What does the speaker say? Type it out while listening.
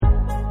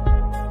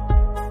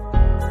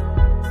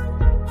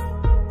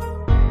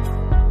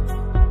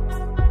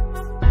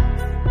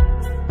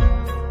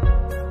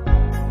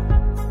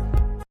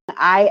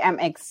I am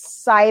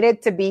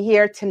excited to be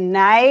here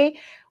tonight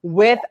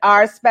with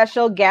our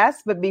special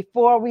guest. But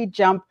before we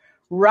jump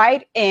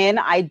right in,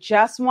 I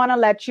just want to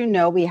let you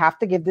know we have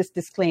to give this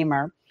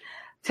disclaimer.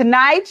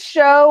 Tonight's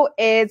show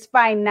is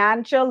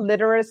financial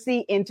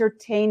literacy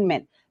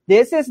entertainment.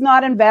 This is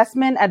not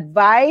investment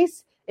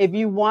advice. If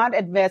you want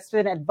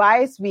investment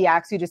advice, we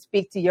ask you to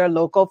speak to your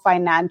local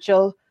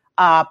financial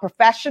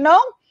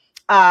professional,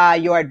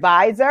 your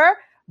advisor.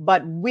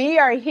 But we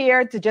are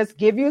here to just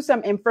give you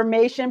some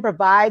information,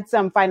 provide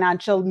some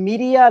financial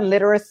media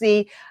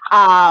literacy.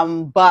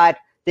 But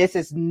this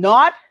is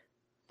not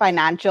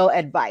financial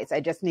advice. I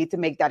just need to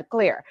make that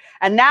clear.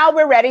 And now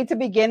we're ready to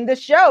begin the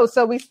show.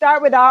 So we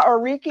start with our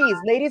Orikis.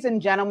 Ladies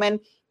and gentlemen,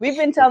 we've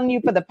been telling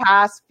you for the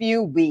past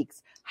few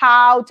weeks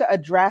how to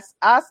address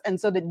us, and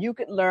so that you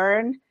could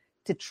learn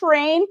to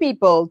train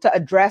people to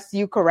address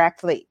you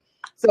correctly.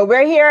 So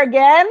we're here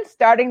again,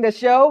 starting the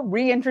show,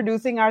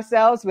 reintroducing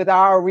ourselves with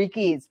our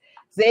Orikis.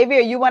 Xavier,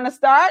 you want to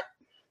start?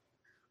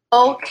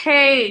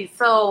 Okay,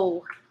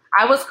 so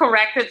I was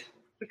corrected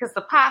because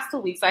the past 2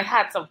 weeks I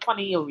had some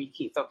funny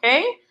Orikis,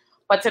 okay?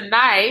 But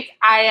tonight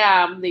I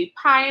am the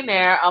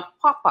pioneer of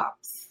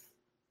pop-ups.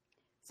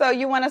 So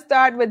you want to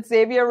start with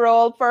Xavier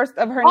Roll, first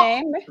of her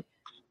name?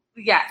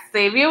 Yes,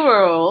 Xavier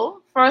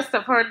Roll, first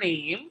of her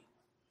name.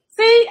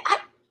 See,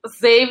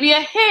 Xavier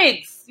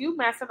Higgs. You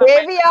messing up.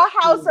 Xavier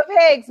House of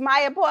Higgs.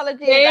 My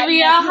apologies.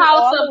 Xavier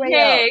House of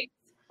Higgs.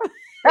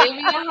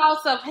 Xavier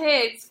House of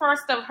Higgs,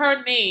 first of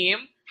her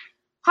name,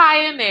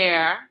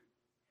 pioneer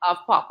of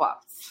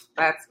pop-ups.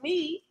 That's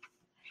me.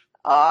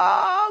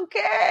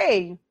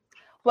 Okay.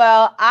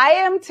 Well, I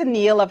am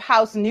Tennille of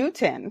House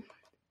Newton.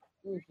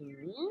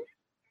 Mm-hmm.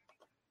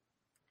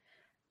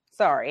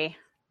 Sorry,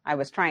 I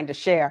was trying to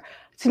share.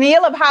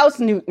 Tennille of House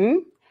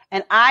Newton,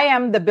 and I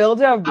am the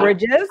builder of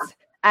bridges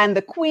and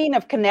the queen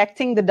of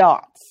connecting the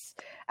dots.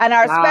 And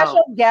our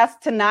special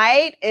guest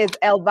tonight is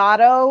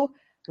Elvado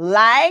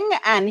Lang,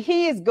 and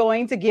he is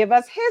going to give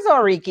us his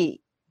Oriki.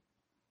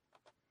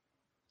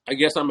 I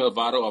guess I'm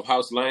Elvado of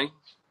House Lang,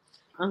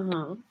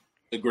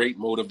 the great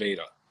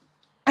motivator.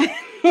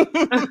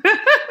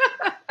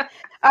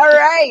 All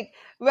right.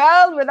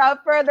 Well,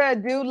 without further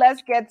ado,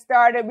 let's get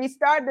started. We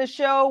start the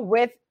show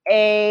with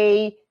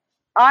a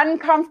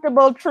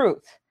uncomfortable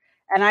truth.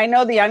 And I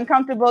know the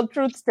uncomfortable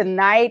truths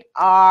tonight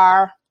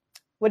are,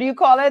 what do you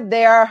call it?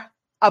 They're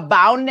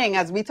abounding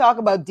as we talk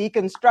about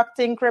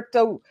deconstructing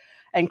crypto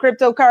and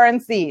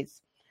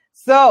cryptocurrencies.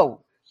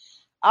 So,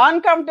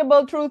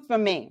 uncomfortable truth for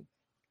me.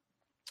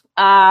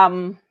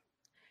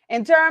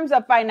 In terms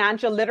of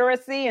financial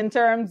literacy, in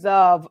terms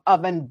of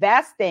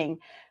investing,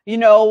 you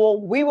know,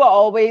 we were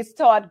always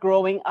taught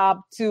growing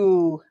up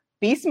to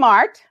be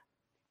smart,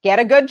 get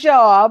a good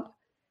job,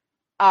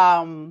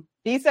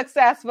 be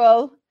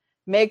successful,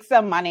 make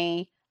some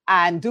money,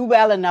 and do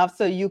well enough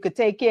so you could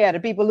take care of the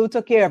people who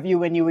took care of you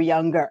when you were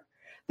younger.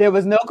 There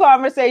was no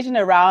conversation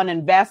around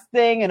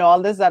investing and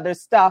all this other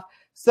stuff.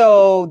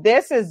 So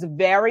this is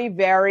very,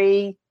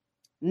 very,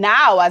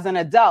 now as an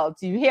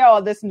adult, you hear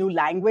all this new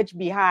language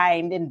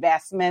behind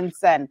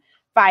investments and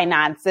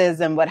finances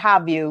and what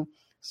have you.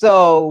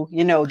 So,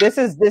 you know, this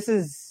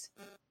is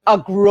a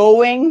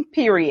growing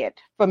period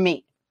for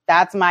me.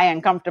 That's my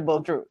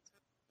uncomfortable truth.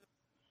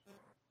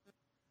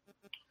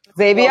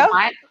 Xavier?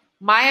 Well,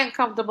 my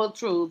uncomfortable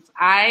truth,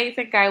 I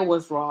think I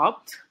was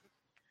robbed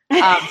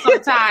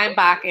sometime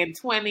back in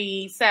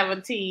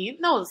 2017.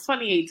 No, it's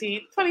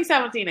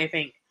 2017, I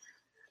think,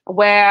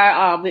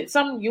 where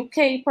some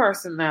UK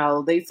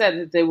personnel, they said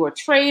that they were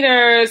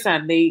traders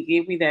and they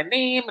gave me their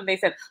name and they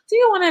said, do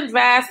you want to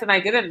invest? And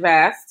I did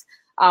invest.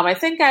 I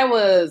think I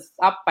was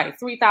up by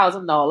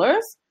 $3,000.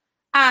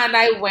 And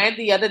I went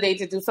the other day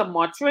to do some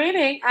more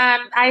trading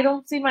and I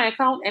don't see my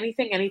account,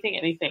 anything.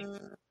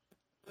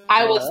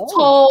 I was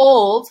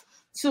told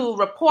to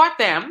report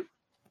them.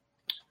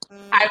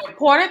 I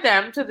reported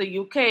them to the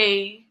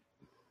UK,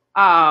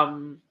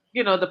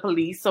 the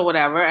police or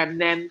whatever,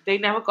 and then they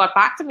never got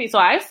back to me. So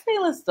I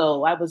feel as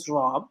though I was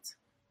robbed.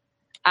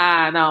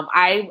 And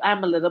I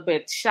am a little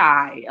bit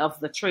shy of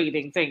the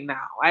trading thing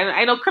now.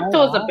 I know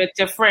crypto is a bit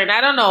different.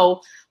 I don't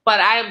know, but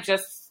I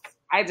just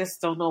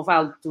don't know if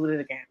I'll do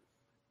it again.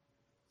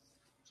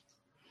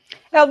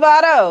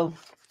 Elvado,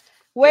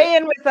 weigh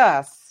in with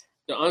us.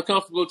 The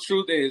uncomfortable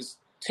truth is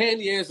 8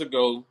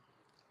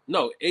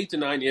 to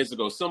 9 years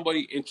ago,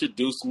 somebody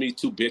introduced me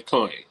to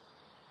Bitcoin.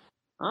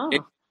 Oh.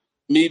 And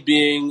me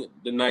being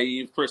the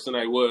naive person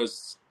I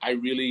was, I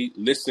really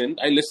listened.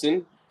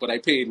 But I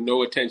paid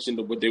no attention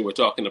to what they were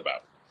talking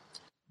about.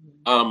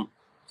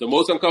 The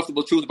most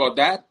uncomfortable truth about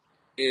that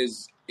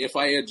is if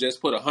I had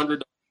just put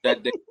 $100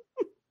 that day,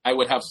 I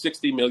would have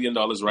 $60 million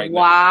right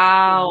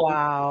now.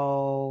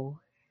 Wow.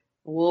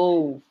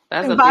 Whoa.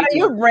 That's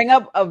you bring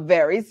up a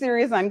very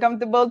serious,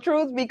 uncomfortable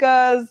truth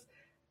because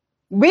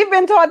we've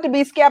been taught to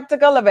be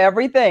skeptical of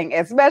everything,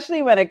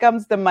 especially when it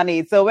comes to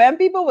money. So when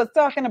people was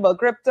talking about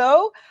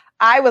crypto,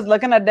 I was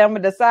looking at them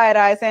with the side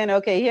eye saying,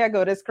 okay, here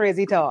go this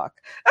crazy talk.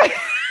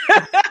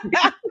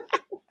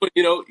 But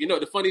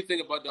the funny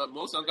thing about the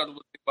most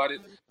uncomfortable thing about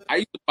it, I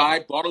used to buy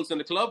bottles in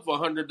the club for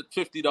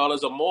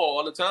 $150 or more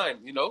all the time.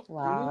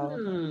 Wow.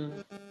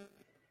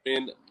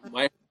 And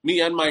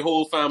me and my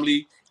whole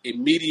family,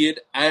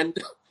 immediate and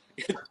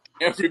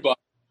everybody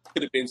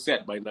could have been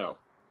set by now.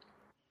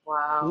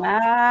 Wow.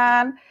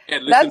 Man,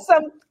 And that's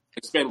some.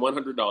 spend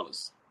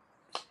 $100.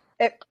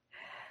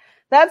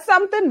 That's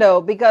something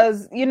though,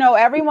 because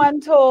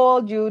everyone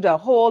told you to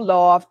hold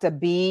off, to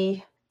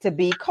be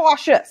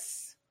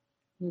cautious.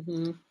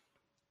 Mm-hmm.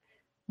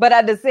 But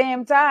at the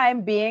same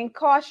time, being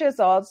cautious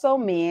also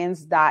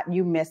means that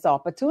you miss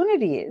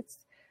opportunities.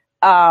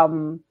 But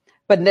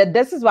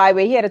this is why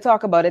we're here to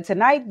talk about it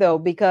tonight, though,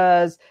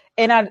 because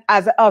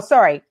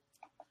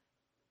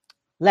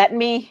let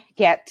me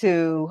get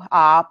to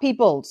our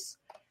peoples.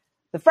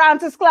 The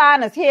Francis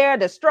clan is here.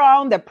 They're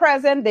strong. They're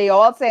present. They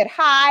all said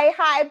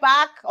hi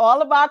back.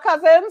 All of our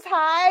cousins,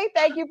 hi.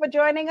 Thank you for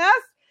joining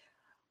us.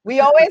 We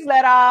always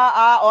let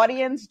our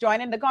audience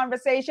join in the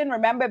conversation.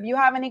 Remember, if you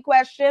have any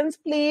questions,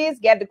 please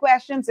get the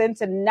questions in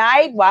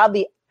tonight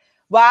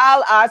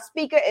while our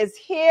speaker is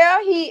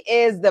here. He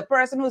is the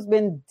person who's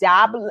been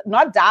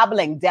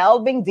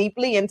delving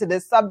deeply into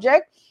this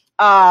subject.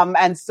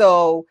 And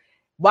so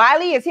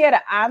while he is here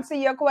to answer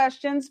your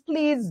questions,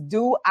 please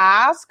do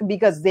ask,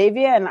 because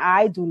Xavier and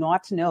I do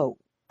not know.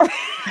 That's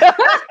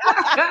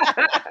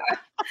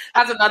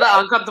another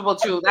uncomfortable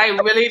truth. I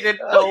really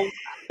didn't know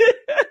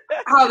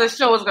how the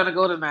show was going to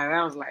go tonight.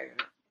 I was like,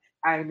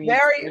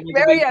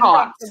 very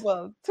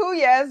uncomfortable. 2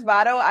 years,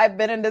 Vado. I've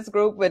been in this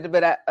group with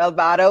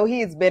Alvaro.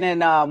 He's been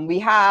in, he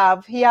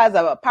has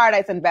a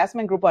Paradise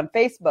Investment group on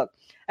Facebook.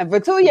 And for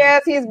 2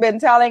 years, he's been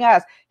telling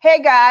us,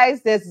 hey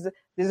guys, there's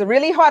a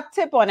really hot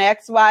tip on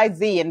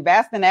XYZ,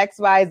 invest in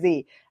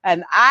XYZ.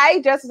 And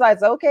I just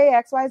was okay,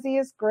 XYZ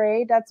is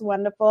great. That's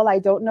wonderful. I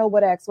don't know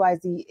what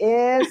XYZ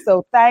is.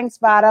 So thanks,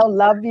 Vado.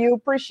 Love you.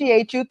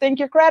 Appreciate you. Think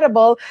you're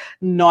credible.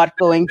 Not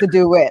going to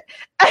do it.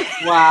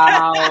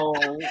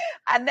 Wow.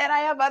 And then I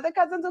have other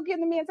cousins who came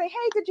to me and say,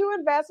 hey, did you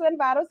invest when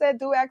Vado said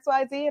do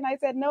XYZ? And I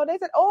said, no. They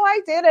said, oh,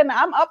 I did. And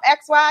I'm up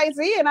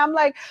XYZ. And I'm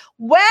like,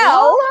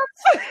 well...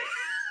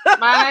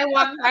 Man,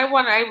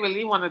 I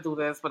really want to do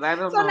this, but I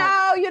don't know. So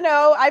now,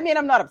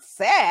 I'm not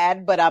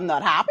upset, but I'm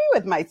not happy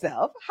with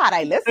myself. Had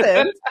I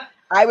listened,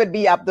 I would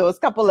be up those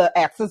couple of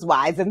X's,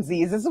 Y's, and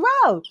Z's as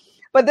well.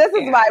 But this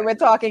is why we're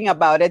talking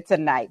about it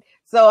tonight.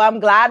 So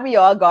I'm glad we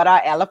all got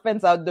our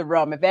elephants out the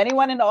room. If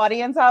anyone in the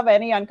audience have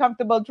any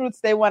uncomfortable truths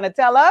they want to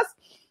tell us,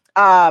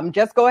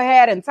 just go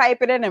ahead and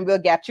type it in and we'll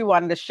get you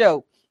on the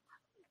show.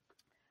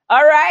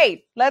 All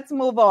right, let's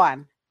move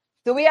on.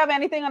 Do we have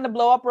anything on the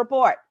blow up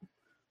report?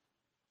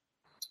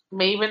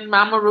 Maven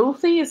Mama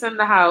Ruthie is in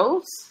the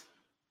house.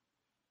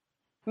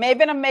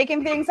 Maven, I'm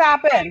making things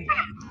happen.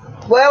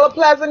 Well, a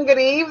pleasant good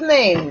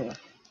evening.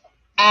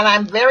 And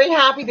I'm very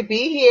happy to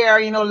be here.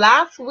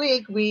 Last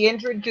week we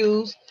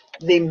introduced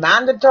the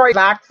mandatory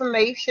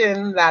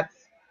vaccination that's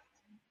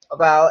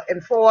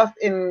enforced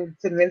in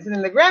St. Vincent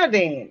and the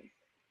Grenadines.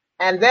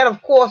 And then,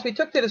 of course, we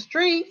took to the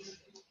streets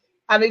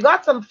and we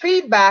got some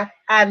feedback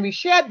and we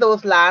shared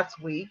those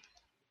last week.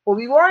 But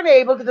we weren't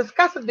able to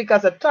discuss it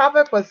because the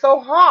topic was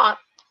so hot.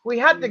 We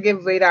had to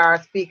give way to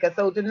our speaker.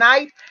 So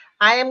tonight,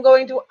 I am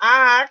going to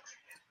ask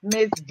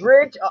Ms.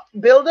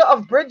 Builder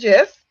of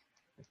Bridges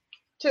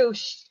to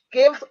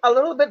give a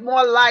little bit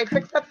more light.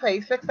 Fix that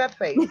face. To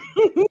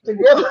give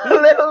a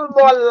little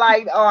more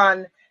light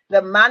on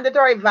the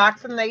mandatory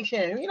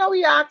vaccination.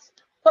 We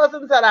asked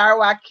persons at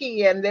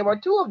Arawaki, and there were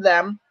two of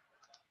them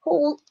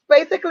who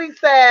basically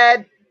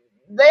said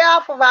they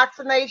are for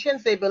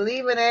vaccinations. They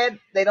believe in it.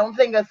 They don't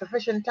think there's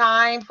sufficient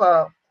time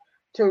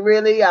to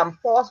really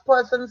force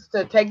persons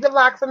to take the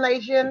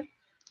vaccination.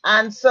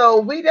 And so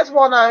we just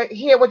want to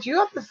hear what you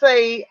have to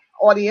say,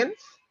 audience.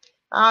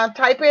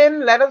 Type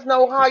in, let us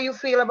know how you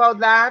feel about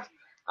that.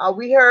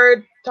 We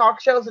heard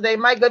talk shows today.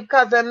 My good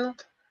cousin,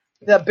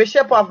 the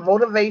Bishop of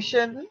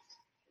Motivation,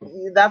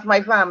 that's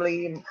my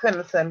family in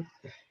Finnison,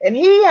 and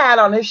he had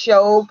on his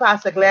show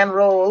Pastor Glenn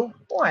Roll,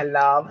 who I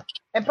love.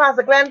 And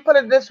Pastor Glenn put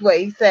it this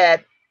way. He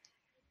said,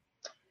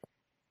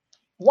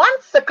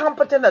 once the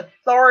competent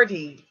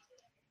authority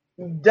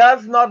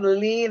does not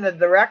lean in a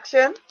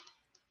direction,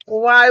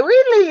 why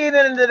we lean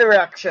in the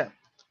direction.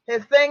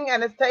 His thing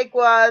and his take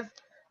was,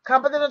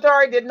 competent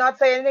authority did not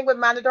say anything with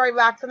mandatory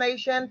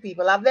vaccination.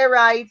 People have their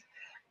rights.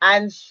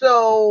 And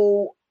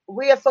so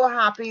we are so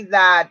happy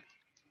that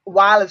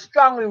while it's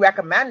strongly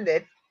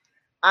recommended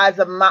as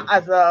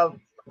a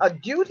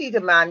duty to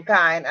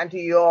mankind and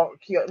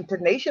to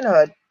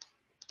nationhood,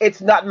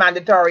 it's not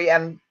mandatory.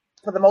 And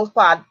for the most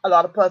part, a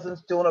lot of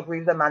persons don't agree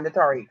with the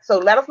mandatory. So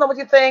let us know what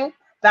you think.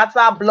 That's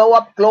our glow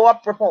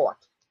up report.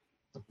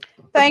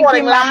 Thank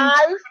Reporting you, ma'am.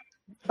 live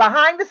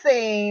behind the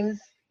scenes,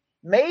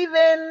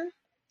 Maven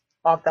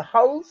of the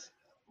host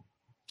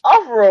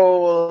of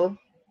Roll,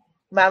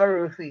 Mama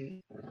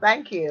Ruthie.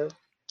 Thank you.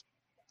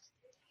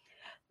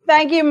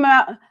 Thank you,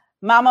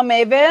 Mama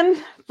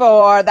Maven,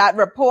 for that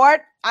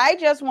report. I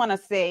just want to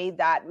say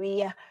that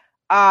we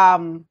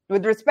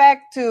with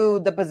respect to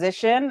the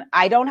position,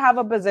 I don't have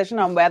a position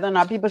on whether or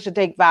not people should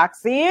take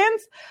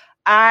vaccines.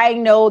 I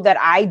know that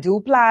I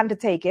do plan to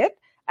take it.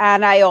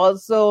 And I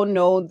also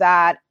know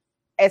that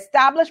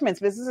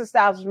business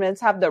establishments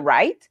have the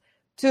right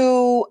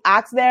to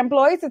ask their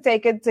employees to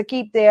take it to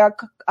keep their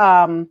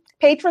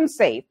patrons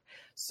safe.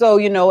 So,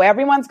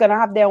 everyone's going to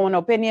have their own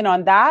opinion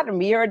on that. And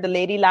we heard the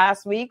lady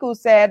last week who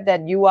said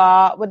that you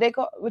are,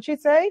 what'd she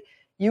say?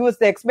 You was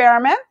the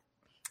experiment.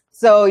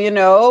 So,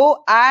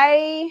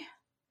 I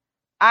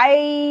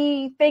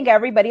think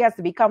everybody has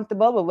to be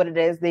comfortable with what it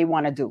is they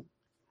want to do.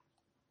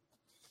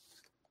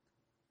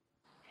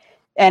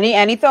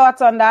 Any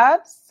thoughts on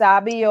that,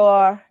 Sabi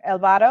or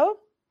Elvado?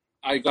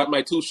 I got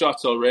my 2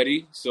 shots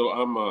already, so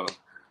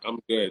I'm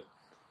good.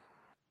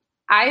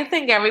 I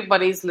think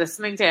everybody's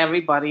listening to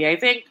everybody. I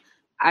think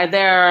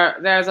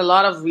there's a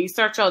lot of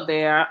research out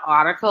there,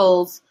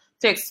 articles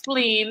to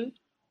explain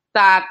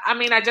that. I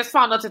mean, I just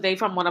found out today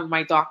from one of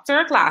my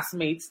doctor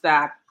classmates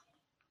that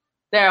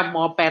there are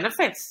more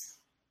benefits,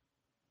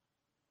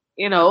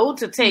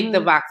 to take the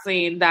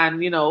vaccine than,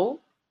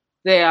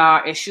 there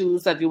are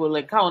issues that you will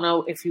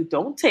encounter if you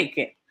don't take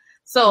it.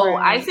 So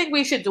Right. I think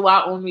we should do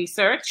our own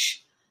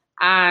research.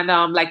 And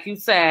like you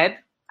said,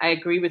 I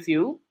agree with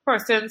you.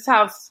 Persons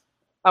have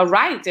a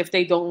right if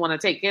they don't want to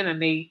take it,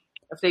 and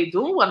if they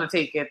do want to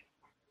take it.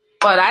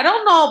 But I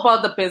don't know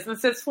about the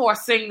businesses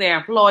forcing their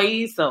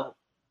employees, though.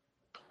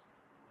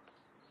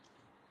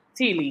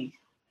 Teely,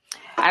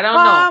 I don't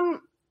know.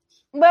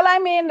 Well, I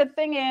mean, the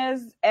thing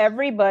is,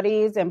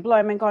 everybody's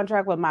employment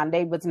contract will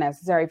mandate what's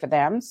necessary for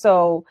them.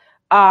 So,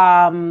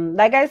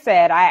 like I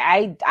said,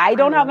 I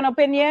don't have an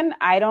opinion.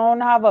 I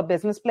don't have a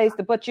business place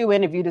to put you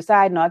in if you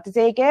decide not to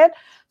take it.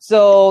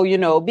 So,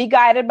 be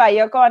guided by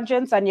your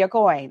conscience and your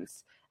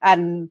coins.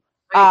 And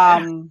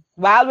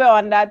while we're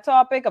on that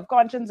topic of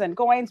conscience and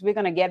coins, we're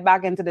going to get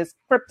back into this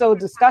crypto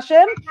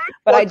discussion.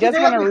 But I just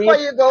want to before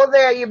you go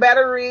there, you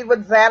better read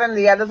what Zed and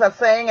the others are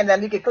saying, and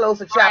then you can close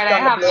the chapter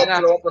on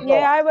the blog.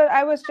 Yeah,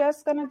 I was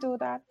just going to do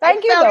that.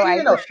 Thank you,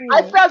 though.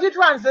 I felt you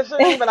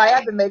transitioning, but I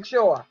had to make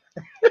sure.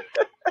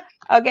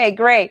 Okay,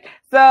 great.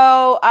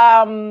 So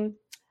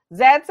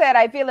Zed said,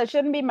 I feel it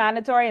shouldn't be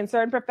mandatory in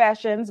certain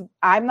professions.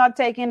 I'm not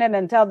taking it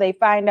until they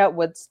find out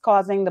what's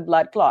causing the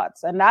blood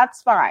clots. And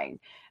that's fine.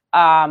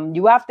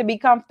 You have to be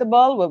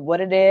comfortable with what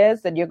it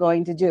is that you're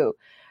going to do.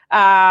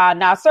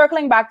 Now,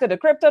 circling back to the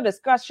crypto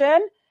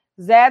discussion,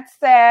 Zed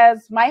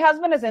says, my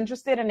husband is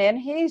interested in it.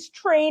 He's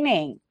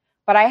training,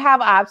 but I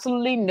have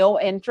absolutely no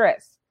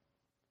interest.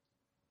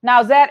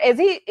 Now, Zed, is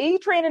he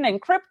training in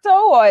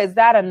crypto, or is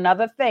that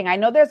another thing? I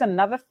know there's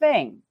another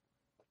thing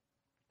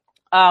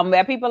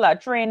where people are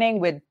training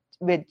with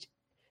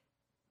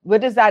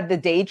what is that, the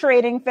day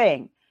trading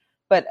thing?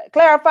 But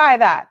clarify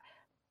that.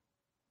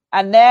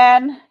 And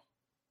then,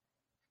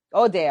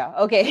 oh dear,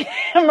 okay.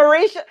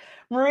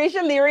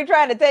 Marisha Leary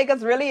trying to take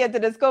us really into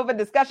this COVID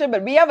discussion,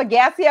 but we have a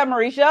guest here,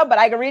 Marisha, but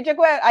I can read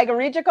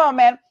your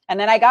comment, and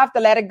then I have to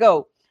let it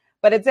go.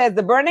 But it says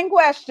the burning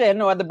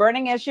question or the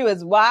burning issue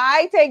is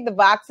why take the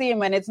vaccine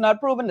when it's not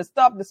proven to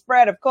stop the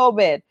spread of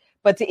COVID,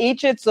 but to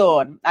each its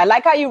own. I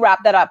like how you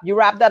wrap that up. You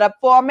wrap that up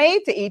for me,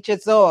 to each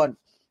its own.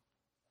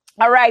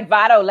 All right,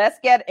 Vado, let's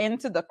get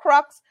into the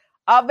crux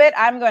of it.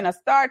 I'm going to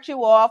start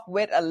you off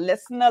with a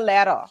listener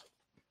letter.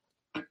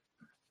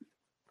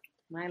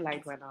 My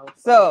light went out.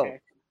 So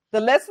okay.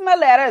 The listener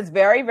letter is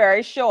very,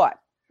 very short.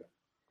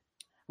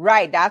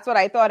 Right, that's what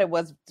I thought it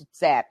was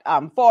said.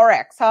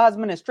 Forex. Her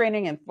husband is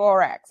training in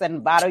Forex.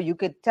 And Vado, you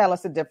could tell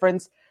us the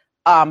difference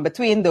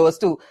between those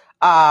two.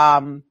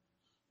 We're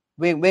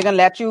gonna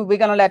let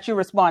you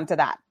respond to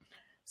that.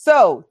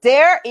 So,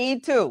 dear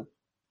E2,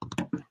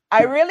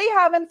 I really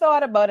haven't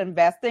thought about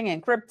investing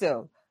in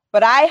crypto,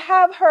 but I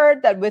have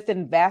heard that with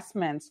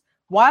investments,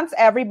 once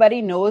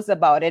everybody knows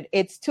about it,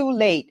 it's too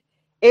late.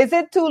 Is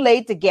it too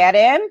late to get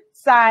in?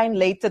 Sign,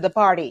 late to the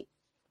party.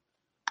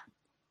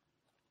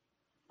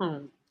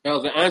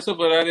 Well, the answer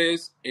for that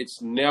is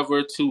it's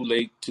never too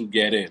late to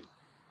get in.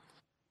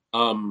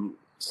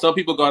 Some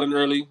people got in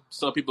early,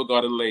 some people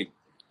got in late.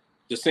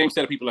 The same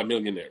set of people are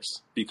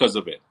millionaires because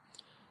of it.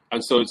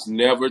 And so it's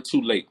never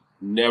too late.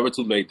 Never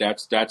too late.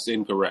 That's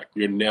incorrect.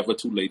 You're never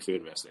too late for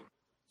investing.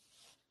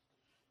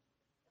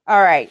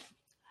 All right.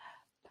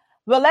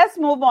 Well, let's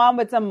move on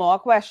with some more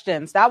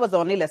questions. That was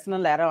only listener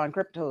letter on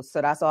crypto,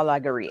 so that's all I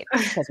can read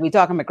because we're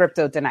talking about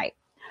crypto tonight.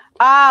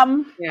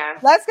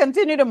 Let's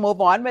continue to move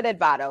on with it,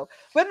 Vado.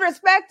 With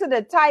respect to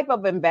the type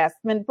of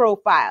investment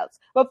profiles.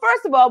 But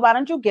first of all, why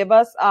don't you give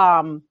us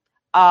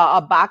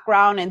a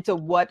background into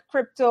what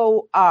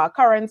crypto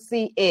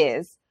currency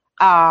is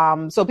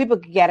so people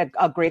can get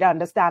a greater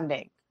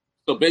understanding?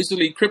 So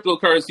basically,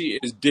 cryptocurrency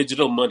is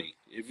digital money.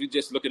 If you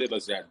just look at it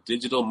as that,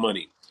 digital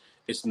money.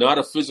 It's not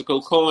a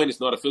physical coin. It's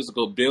not a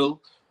physical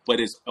bill, but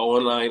it's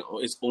online.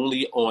 It's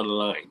only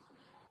online.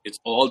 It's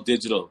all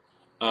digital.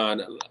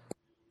 And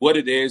what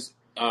it is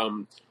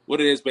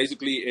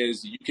basically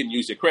is you can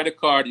use your credit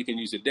card, you can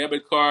use your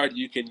debit card,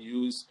 you can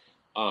use,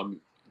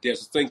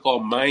 there's a thing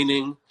called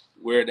mining,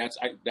 where that's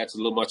a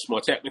little much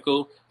more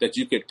technical, that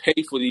you could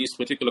pay for these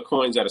particular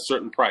coins at a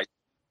certain price,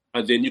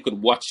 and then you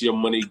could watch your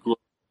money grow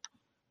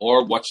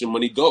or watch your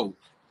money go.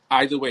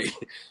 Either way.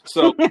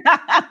 So with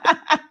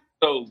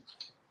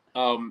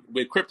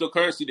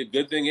cryptocurrency, the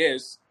good thing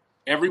is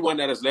everyone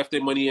that has left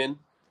their money in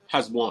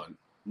has won.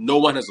 No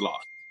one has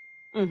lost.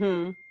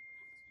 Mm-hmm.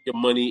 Your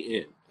money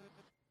in.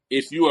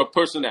 If you are a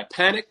person that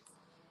panic,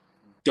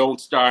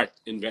 don't start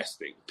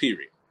investing,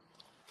 period.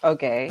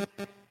 Okay.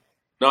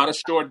 Not a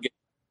short game.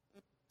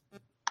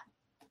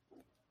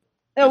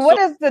 And what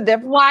is the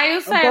difference? Why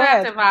you say Go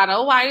that, ahead.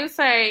 Ivano? Why you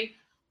say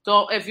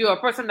don't if you're a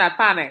person that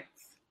panics?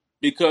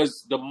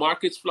 Because the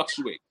markets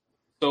fluctuate.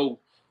 So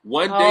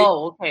one day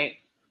Oh, okay.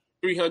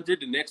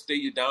 300, the next day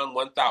you're down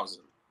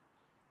 1,000.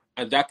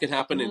 And that can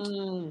happen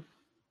in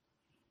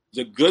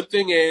the good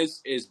thing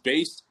is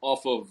based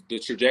off of the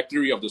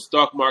trajectory of the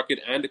stock market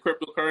and the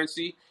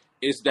cryptocurrency,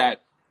 is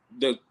that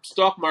the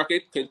stock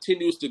market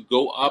continues to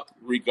go up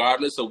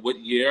regardless of what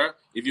year.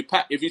 If you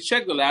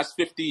check the last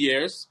 50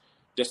 years,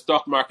 the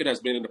stock market has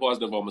been in the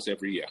positive almost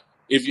every year.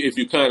 If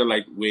you kind of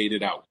like weighed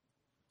it out,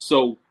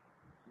 so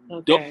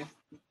don't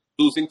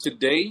losing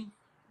today,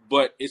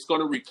 but it's going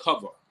to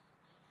recover.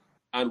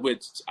 And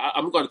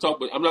I'm not going to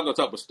talk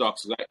about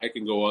stocks. I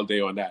can go all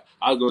day on that.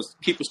 I'll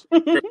keep it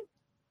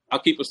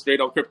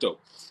straight on crypto.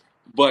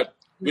 But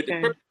with the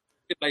crypto,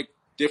 like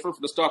different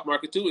from the stock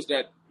market too, is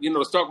that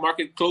the stock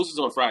market closes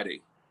on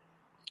Friday.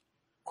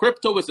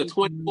 Crypto is a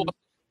 24,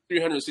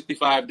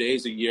 365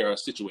 days a year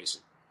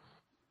situation.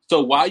 So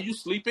while you're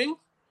sleeping,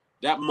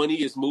 that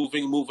money is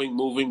moving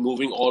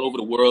all over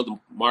the world. The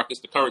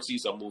markets, the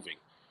currencies are moving.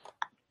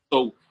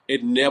 So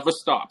it never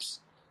stops.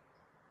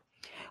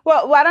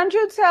 Well, why don't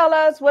you tell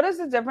us what is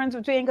the difference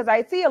between, because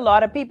I see a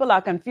lot of people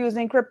are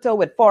confusing crypto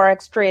with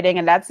Forex trading,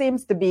 and that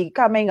seems to be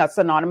becoming a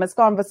synonymous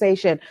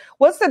conversation.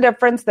 What's the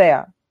difference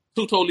there?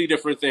 Two totally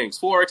different things.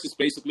 Forex is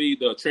basically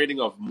the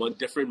trading of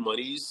different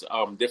monies,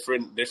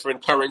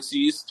 different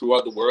currencies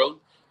throughout the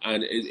world,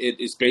 and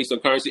it's based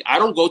on currency. I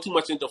don't go too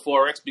much into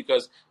Forex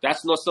because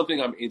that's not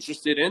something I'm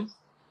interested in.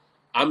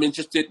 I'm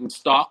interested in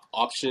stock,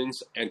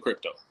 options, and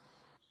crypto.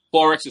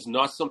 Forex is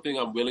not something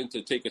I'm willing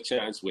to take a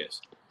chance with,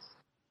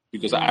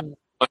 because I don't know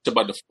much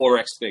about the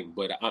Forex thing.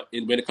 But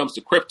when it comes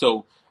to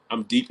crypto,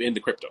 I'm deep into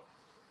crypto.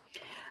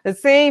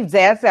 See,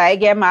 that's I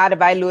get mad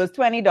if I lose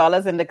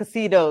 $20 in the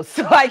casino,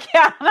 so I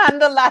can't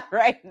handle that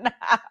right now.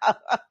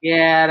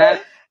 Yeah,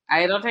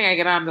 I don't think I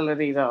can handle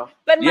it either.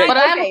 But I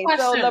have a okay,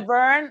 question. so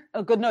Laverne,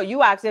 no,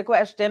 you ask your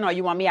question, or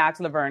you want me to ask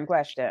Laverne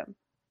question?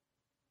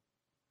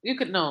 You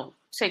could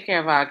take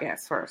care of our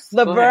guests first.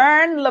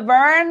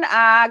 Laverne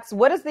asks,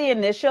 what is the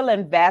initial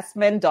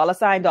investment?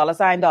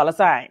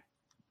 $?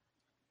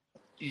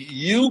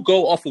 You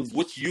go off of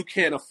what you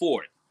can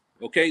afford.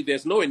 Okay,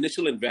 there's no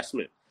initial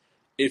investment.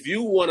 If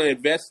you want to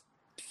invest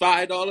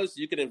 $5,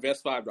 you can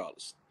invest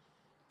 $5,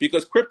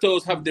 because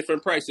cryptos have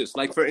different prices.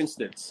 Like for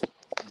instance,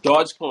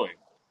 Dogecoin.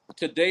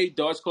 Today,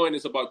 Dogecoin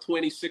is about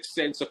 26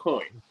 cents a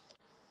coin.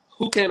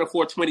 Who can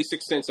afford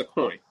 26 cents a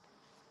coin?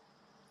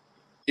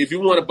 If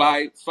you want to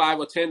buy $5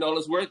 or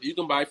 $10 worth, you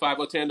can buy $5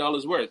 or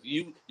 $10 worth.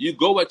 You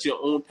go at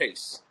your own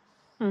pace.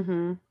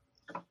 Mm-hmm.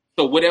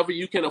 So whatever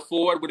you can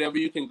afford, whatever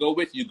you can go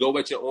with, you go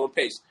at your own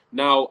pace.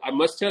 Now, I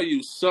must tell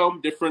you,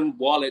 some different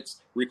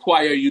wallets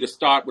require you to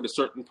start with a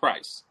certain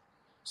price.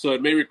 So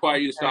it may require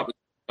you to start with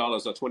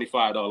 $10 or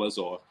 $25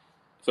 or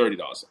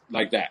 $30,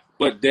 like that.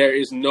 But there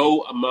is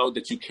no amount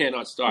that you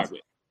cannot start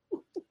with.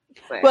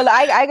 Well,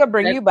 I could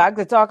bring you back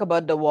to talk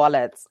about the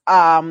wallets.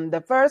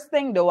 The first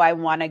thing, though, I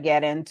want to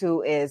get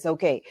into is,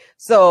 okay,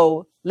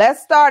 so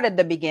let's start at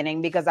the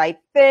beginning, because I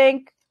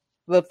think,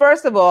 well,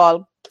 first of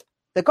all,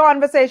 the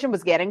conversation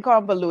was getting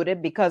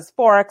convoluted because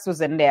Forex was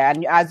in there.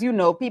 And as you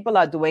know, people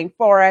are doing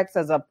Forex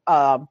as a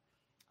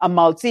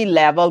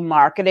multi-level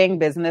marketing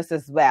business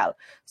as well.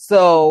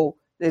 So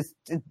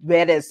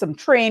there's some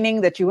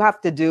training that you have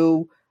to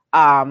do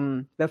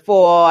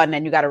before, and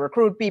then you got to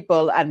recruit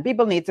people, and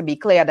people need to be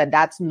clear that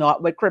that's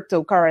not what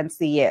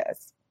cryptocurrency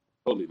is.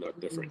 Totally not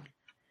different.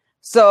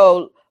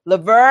 So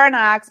Laverne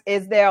asks,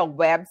 is there a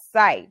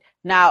website?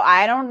 Now,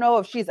 I don't know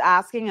if she's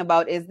asking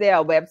about, is there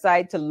a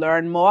website to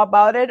learn more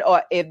about it,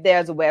 or if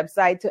there's a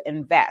website to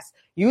invest.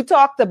 You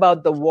talked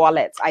about the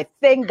wallets. I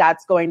think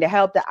that's going to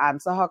help to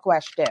answer her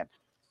question.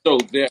 So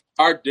there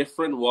are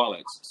different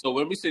wallets. So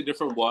when we say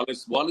different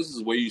wallets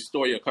is where you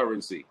store your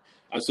currency.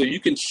 And so you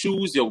can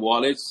choose your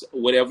wallets,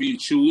 whatever you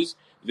choose.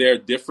 There are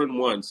different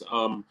ones.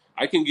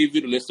 I can give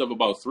you the list of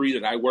about 3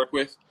 that I work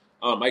with.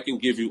 I can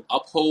give you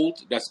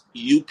Uphold, that's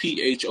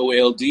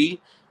UPHOLD.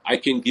 I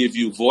can give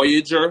you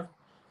Voyager,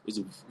 it's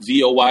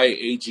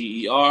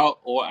VOYAGER,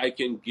 or I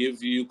can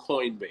give you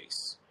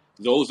Coinbase.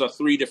 Those are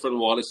 3 different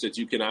wallets that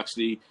you can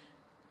actually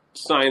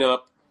sign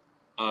up.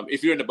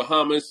 If you're in the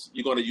Bahamas,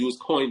 you're going to use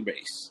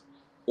Coinbase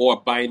or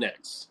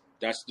Binance.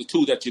 That's the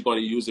 2 that you're going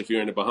to use if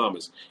you're in the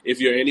Bahamas. If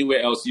you're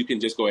anywhere else, you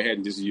can just go ahead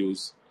and just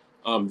use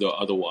the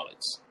other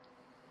wallets.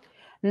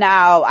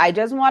 Now, I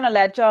just want to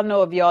let y'all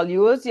know if y'all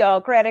use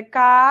your credit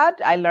card,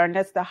 I learned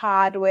this the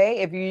hard way.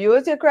 If you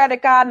use your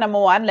credit card, number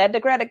one, let the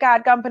credit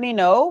card company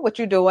know what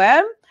you're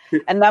doing.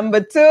 And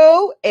number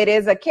two, it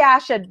is a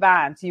cash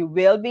advance. You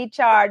will be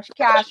charged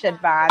cash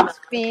advance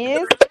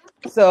fees.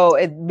 So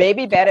it may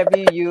be better if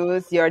you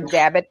use your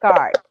debit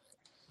card.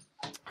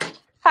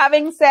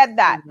 Having said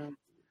that,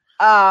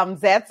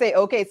 Zed say,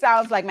 okay,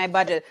 sounds like my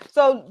budget.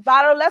 So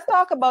Varo, let's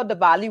talk about the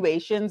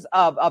valuations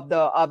of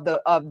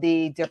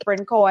the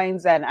different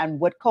coins and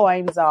what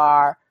coins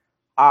are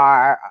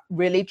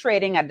really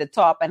trading at the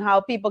top and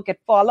how people can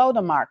follow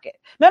the market.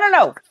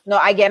 No,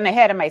 I'm getting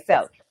ahead of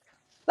myself.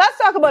 Let's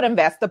talk about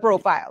investor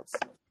profiles.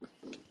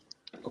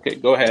 Okay,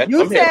 go ahead.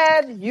 You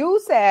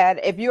said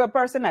if you're a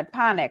person that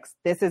panics,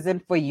 this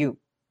isn't for you.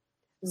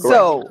 Correct.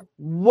 So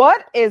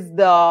what is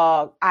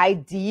the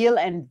ideal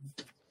and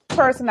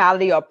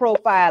personality or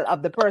profile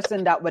of the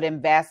person that would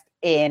invest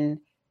in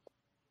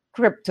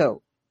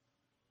crypto?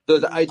 So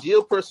the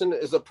ideal person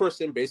is a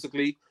person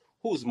basically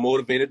who's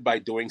motivated by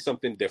doing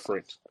something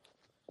different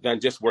than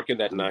just working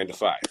that 9 to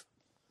 5.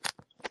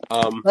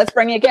 Let's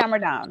bring your camera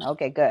down.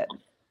 Okay, good.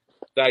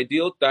 The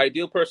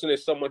ideal person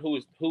is someone who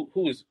is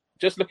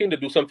just looking to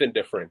do something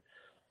different.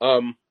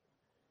 I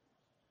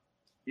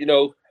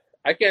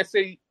can't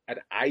say an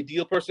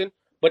ideal person,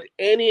 but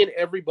any and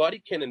everybody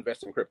can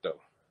invest in crypto.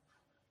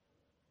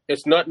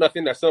 It's not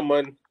nothing that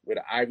someone with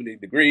an Ivy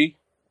League degree,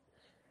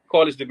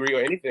 college degree,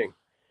 or anything.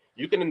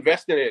 You can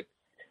invest in it.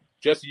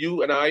 Just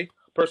you and I,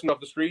 person off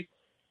the street,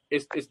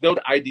 it's not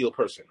the ideal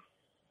person.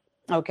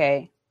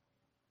 Okay.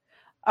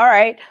 All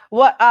right.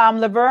 What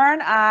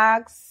Laverne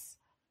asks,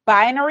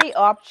 binary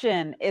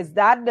option, is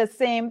that the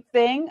same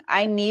thing?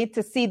 I need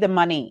to see the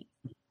money.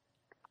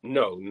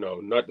 No,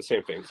 not the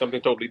same thing.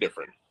 Something totally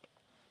different.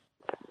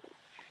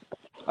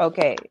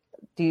 Okay.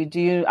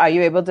 Are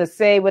you able to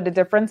say what the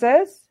difference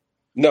is?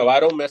 No, I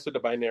don't mess with the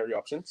binary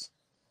options.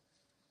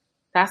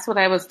 That's what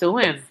I was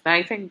doing.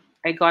 I think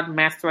I got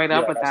messed right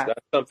up with that.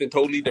 That's something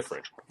totally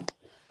different.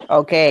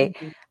 Okay.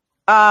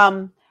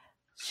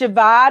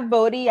 Shivad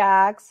Bodhi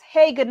asks,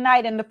 hey, good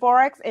night. In the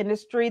Forex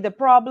industry, the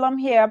problem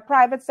here,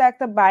 private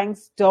sector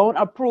banks don't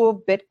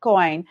approve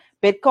Bitcoin,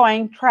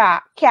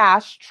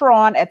 Cash,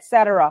 Tron,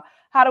 etc.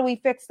 How do we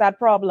fix that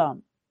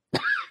problem?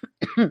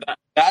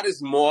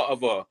 That's more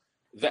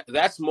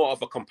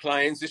of a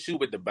compliance issue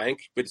with the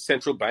bank, with the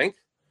central bank.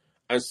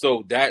 And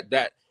so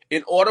that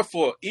in order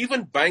for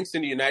even banks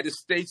in the United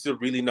States are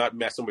really not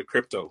messing with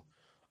crypto.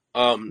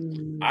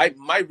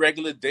 My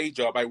regular day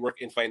job, I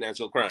work in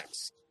financial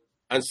crimes.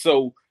 And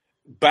so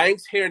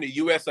banks here in the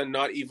US are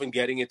not even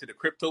getting into the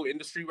crypto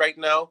industry right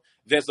now.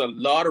 There's a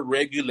lot of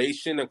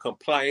regulation and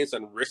compliance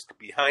and risk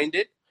behind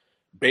it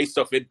based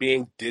off it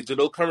being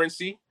digital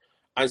currency.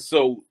 And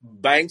so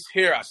banks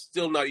here are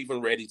still not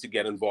even ready to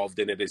get involved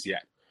in it as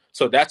yet.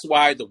 So that's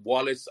why the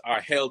wallets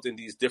are held in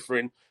these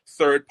different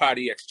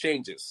third-party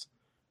exchanges,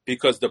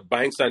 because the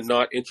banks are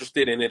not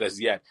interested in it as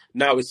yet.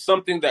 Now, it's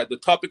something that the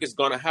topic is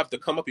going to have to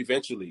come up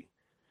eventually,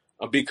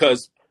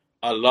 because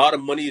a lot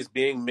of money is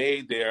being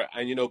made there,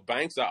 and,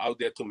 banks are out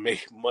there to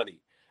make money.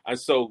 And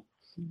so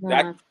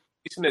that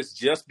conversation is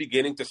just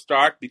beginning to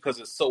start because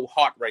it's so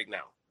hot right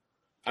now.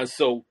 And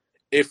so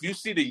if you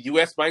see the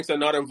U.S. banks are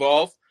not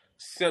involved,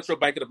 Central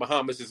Bank of the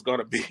Bahamas is going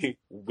to be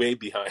way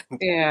behind.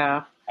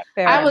 Yeah.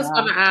 I was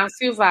going to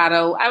ask you,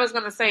 Vado. I was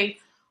going to say,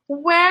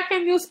 where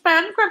can you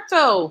spend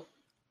crypto?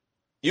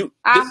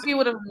 After you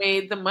would have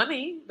made the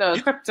money, the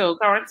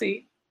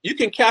cryptocurrency. You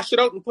can cash it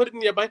out and put it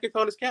in your bank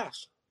account as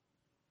cash.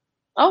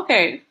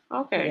 Okay.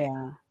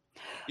 Yeah.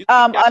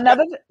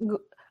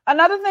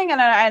 Another thing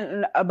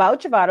and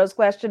about Chavado's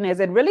question is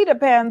it really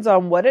depends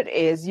on what it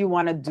is you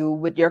want to do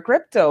with your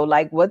crypto.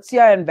 Like, what's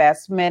your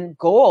investment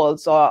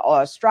goals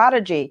or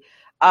strategy?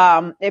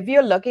 If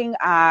you're looking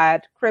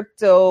at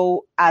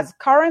crypto as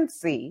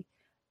currency,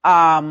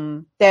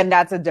 then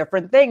that's a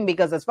different thing,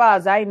 because as far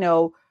as I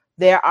know,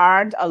 there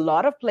aren't a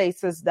lot of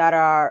places that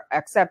are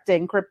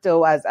accepting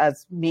crypto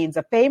as means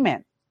of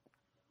payment.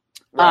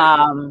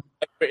 Right.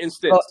 For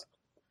instance,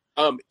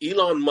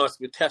 Elon Musk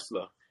with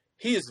Tesla,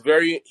 he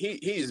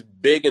is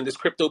big in this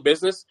crypto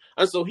business,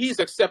 and so he's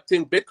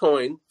accepting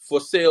Bitcoin for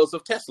sales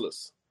of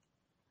Teslas.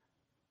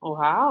 Oh,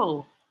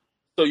 wow!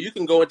 So you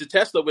can go into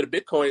Tesla with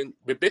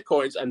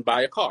Bitcoins and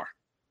buy a car.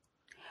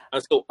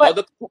 And so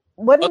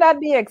wouldn't that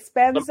be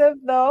expensive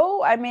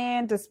though? I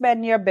mean, to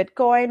spend your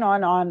Bitcoin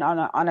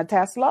on a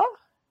Tesla?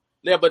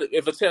 Yeah, but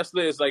if a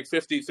Tesla is like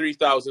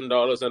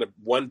 $53,000 and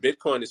one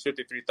Bitcoin is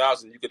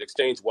 $53,000, you could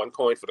exchange one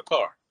coin for the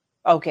car.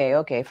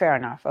 Okay, fair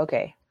enough.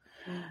 Okay.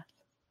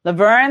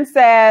 Laverne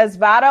says,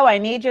 Vado, I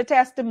need your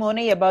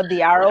testimony about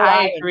the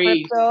ROI in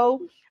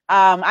crypto.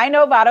 I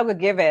know Vado could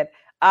give it.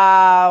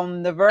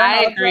 Laverne,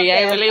 I agree.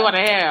 I really want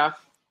to hear.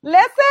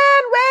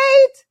 Listen,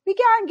 wait. We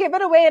can't give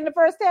it away in the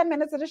first 10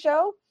 minutes of the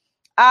show.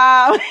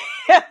 What?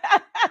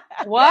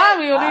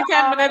 We only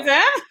 10 minutes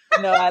in?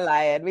 No, I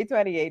lied. We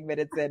 28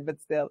 minutes in, but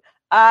still.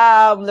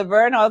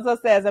 Laverne also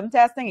says, I'm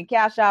testing a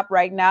Cash App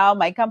right now.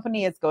 My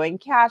company is going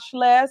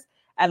cashless,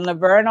 And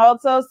Laverne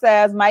also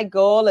says, my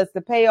goal is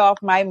to pay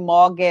off my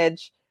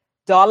mortgage.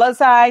 Dollar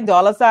sign,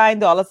 dollar sign,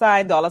 dollar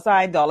sign, dollar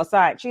sign, dollar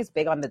sign. She's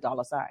big on the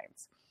dollar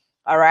signs.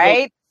 All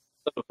right.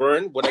 So,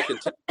 Vern, what I can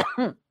tell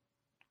you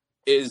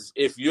is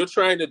if you're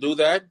trying to do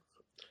that,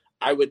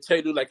 I would tell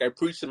you, like I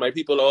preach to my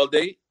people all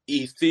day,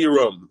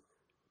 Ethereum.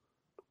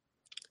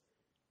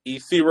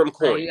 Ethereum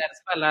coin. So you got to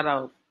spell that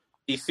out.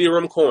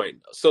 Ethereum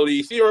coin. So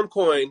the Ethereum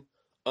coin,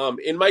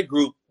 in my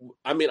group,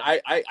 I mean,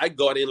 I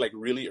got in like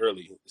really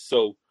early.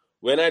 So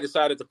when I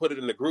decided to put it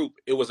in the group,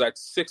 it was at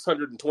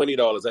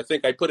 $620. I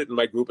think I put it in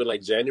my group in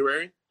like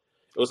January.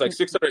 It was like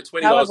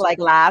 $620. That was like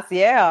last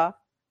year.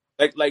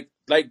 Like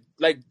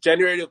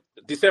January,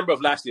 December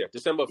of last year.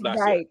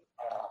 Right.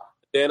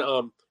 Then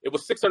it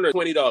was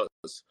 $620.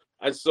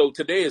 And so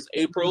today is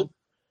April.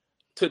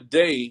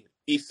 Today,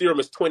 Ethereum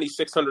is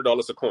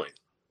 $2,600 a coin.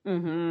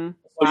 Mm-hmm.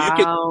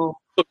 Wow.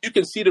 So you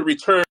can see the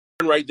return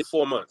right there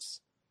 4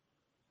 months.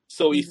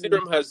 So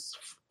Ethereum has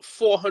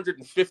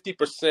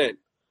 450%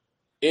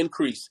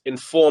 increase in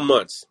 4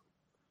 months.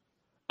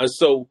 And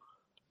so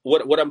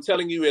what I'm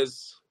telling you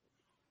is,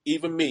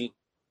 even me,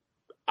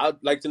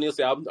 I'd like to Neil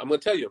say, I'm going to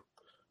tell you,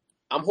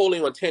 I'm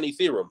holding on 10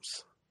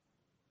 Ethereums.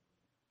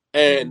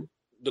 And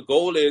the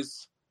goal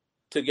is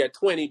to get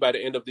 20 by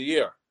the end of the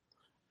year.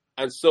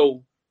 And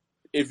so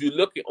if you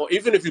look, or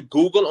even if you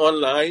Google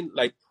online,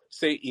 like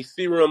say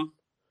Ethereum,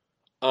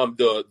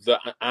 the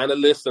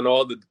analysts and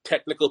all the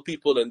technical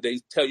people, and they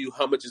tell you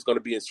how much it's going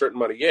to be in a certain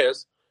amount of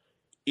years,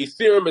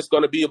 Ethereum is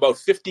going to be about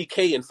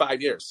 $50K in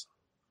 5 years.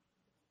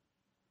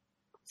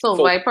 So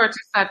why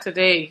purchase that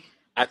today?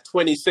 At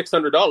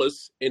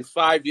 $2,600 in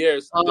 5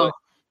 years, it'll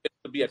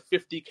be at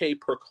 $50K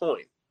per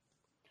coin.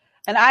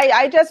 And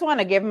I just want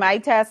to give my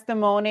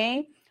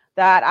testimony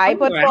that I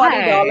put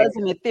 $40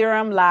 in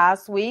Ethereum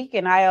last week,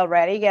 and I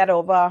already get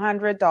over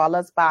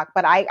 $100 back.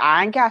 But I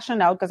ain't cashing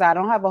out because I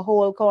don't have a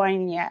whole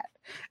coin yet.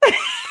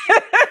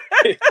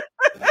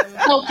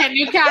 So can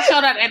you cash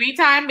out at any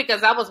time?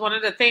 Because that was one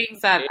of the things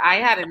that I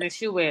had an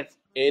issue with.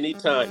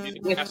 Anytime.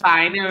 With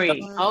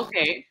binary.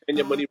 Okay. And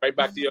your money right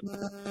back to you.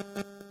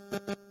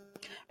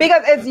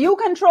 Because it's you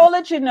control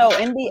it, in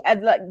the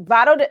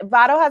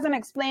Vado hasn't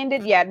explained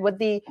it yet. What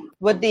the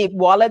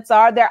wallets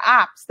are, they're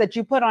apps that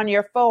you put on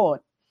your phone.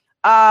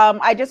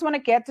 I just want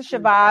to get to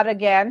Shavad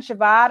again.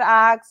 Shavad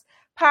asks,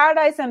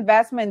 Paradise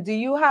Investment, do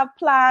you have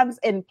plans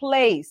in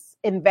place?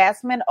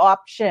 Investment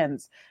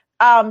options.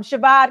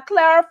 Shavad,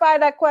 clarify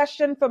that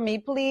question for me,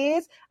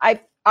 please.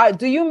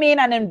 Do you mean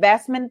an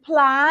investment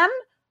plan?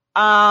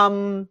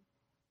 Clarify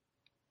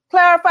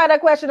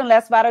that question,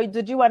 unless Vado,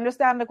 did you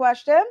understand the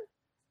question?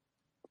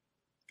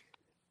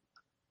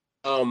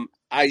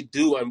 I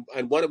do.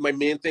 And one of my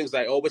main things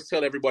I always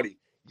tell everybody,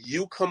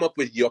 you come up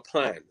with your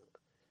plan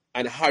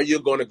and how you're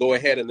going to go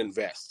ahead and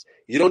invest.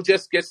 You don't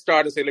just get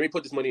started and say, let me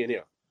put this money in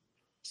here.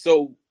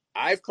 So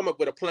I've come up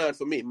with a plan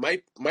for me.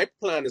 My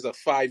plan is a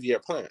 5-year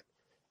plan.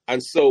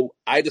 And so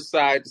I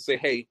decide to say,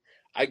 hey,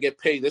 I get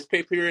paid this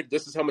pay period.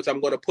 This is how much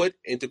I'm going to put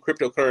into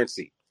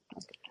cryptocurrency.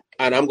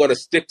 And I'm going to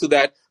stick to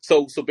that.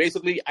 So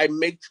basically, I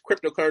make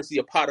cryptocurrency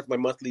a part of my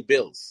monthly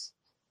bills.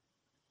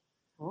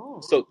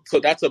 Oh. So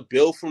that's a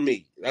bill for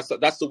me. That's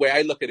the way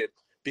I look at it.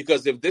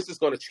 Because if this is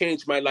going to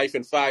change my life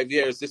in 5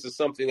 years, this is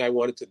something I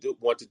want to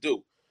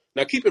do.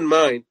 Now, keep in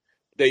mind,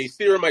 the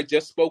Ethereum I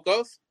just spoke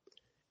of,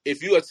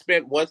 if you had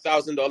spent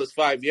 $1,000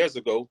 5 years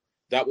ago,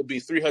 that would be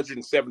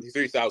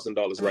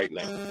 $373,000 right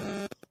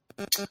now.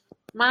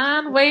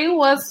 Man, where you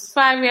was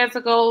 5 years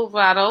ago,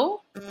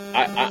 Vado?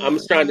 I'm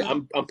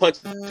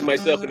punching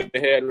myself in the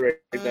head right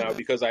now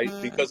because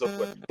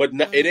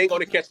it ain't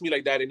going to catch me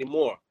like that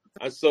anymore.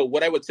 And so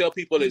what I would tell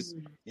people is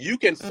you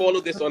can follow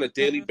this on a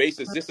daily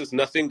basis. This is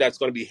nothing that's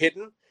going to be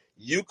hidden.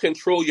 You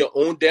control your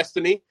own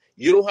destiny.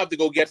 You don't have to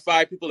go get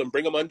 5 people and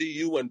bring them under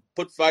you and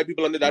put 5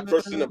 people under that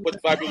person and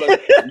put 5 people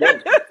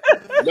under.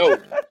 No.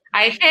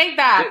 I hate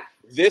that.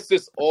 This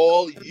is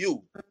all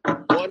you.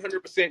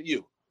 100%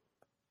 you.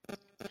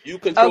 You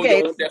control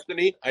your own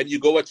destiny and you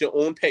go at your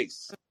own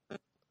pace.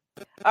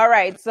 All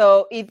right.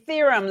 So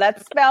Ethereum,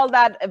 let's spell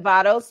that.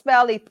 Vado,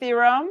 spell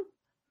Ethereum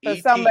for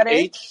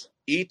somebody.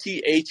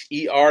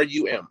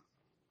 ETHERUM.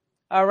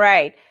 All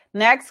right.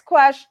 Next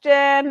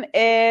question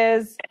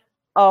is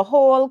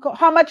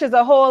how much is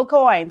a whole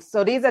coin?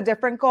 So these are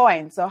different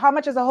coins. So how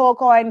much is a whole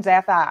coin,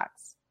 Zeth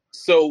asks?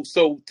 So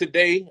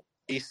today,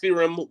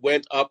 Ethereum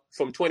went up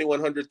from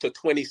 $2,100 to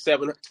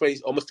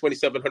almost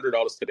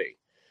 $2,700 today.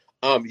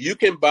 You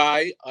can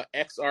buy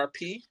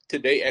XRP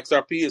today.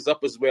 XRP is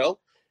up as well.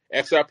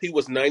 XRP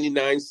was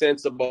 99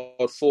 cents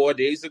about 4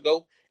 days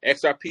ago.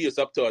 XRP is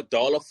up to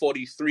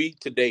 $1.43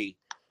 today.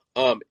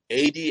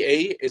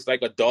 ADA is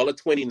like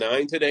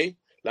 $1.29 today.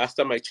 Last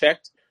time I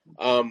checked.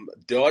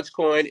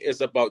 Dogecoin is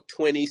about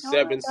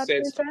 27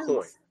 cents a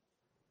coin.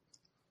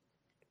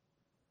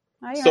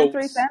 I earn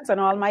 3 cents on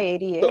all my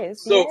ADAs.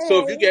 So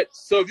if you get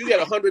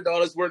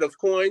 $100 worth of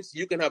coins,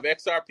 you can have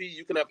XRP,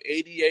 you can have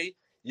ADA,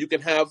 you can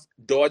have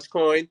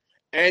Dogecoin,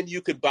 and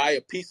you could buy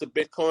a piece of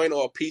Bitcoin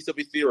or a piece of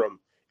Ethereum.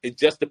 It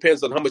just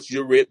depends on how much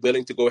you're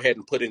willing to go ahead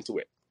and put into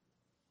it.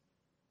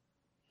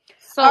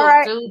 So All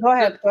right. do Go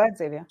ahead,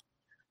 Xavier.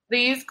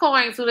 these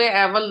coins, do they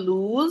ever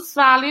lose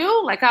value?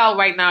 Like how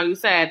right now you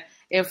said,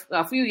 if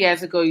a few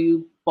years ago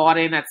you bought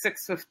in at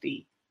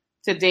 $650,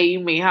 today you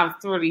may have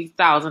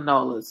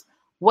 $30,000.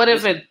 What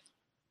if it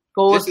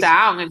goes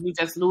down and you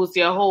just lose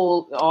your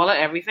all of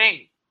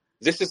everything?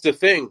 This is the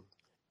thing.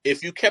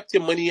 If you kept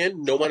your money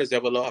in, no one has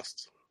ever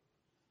lost.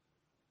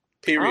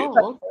 Period.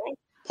 Oh, okay.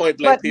 Point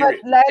blank. Period.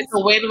 It's a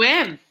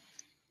win-win.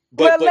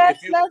 But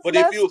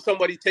if you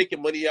somebody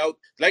taking money out,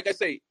 like I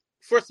say,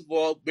 first of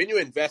all, when you're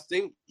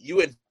investing,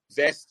 you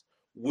invest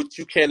what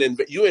you can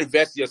invest. You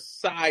invest your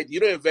side.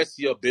 You don't invest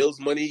your bills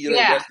money. You don't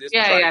invest this.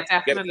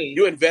 Definitely.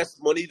 You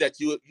invest money that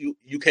you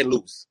can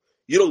lose.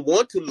 You don't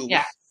want to lose,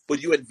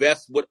 but you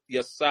invest what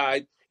your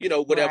side.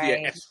 Whatever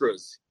your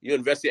extras. You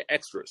invest your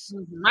extras.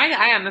 Mm-hmm.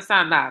 I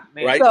understand that.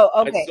 Right. So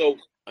okay. So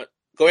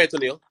go ahead,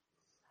 Tennille.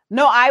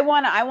 No, I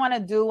want to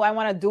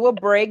do a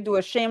break, do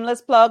a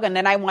shameless plug, and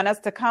then I want us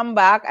to come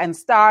back and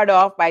start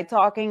off by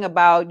talking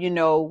about,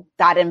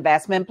 that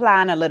investment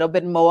plan a little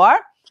bit more.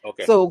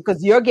 Okay. So,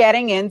 because you're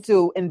getting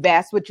into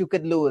invest what you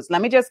could lose.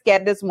 Let me just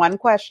get this one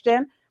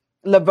question.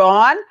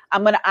 LaVon,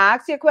 I'm going to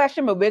ask you a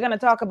question, but we're going to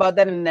talk about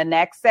that in the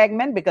next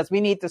segment because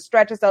we need to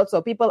stretch this out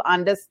so people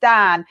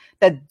understand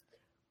that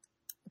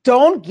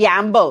don't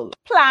gamble,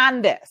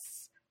 plan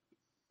this.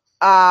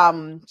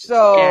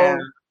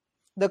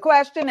 The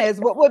question is,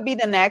 what would be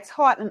the next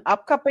hot and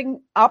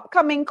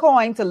upcoming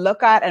coin to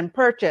look at and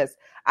purchase?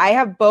 I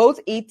have both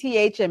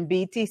ETH and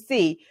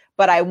BTC,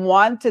 but I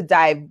want to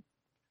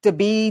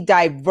be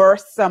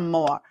diverse some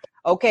more.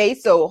 Okay,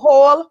 so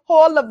hold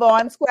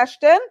LaVon's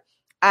question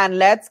and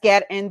let's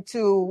get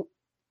into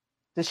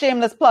the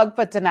shameless plug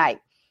for tonight.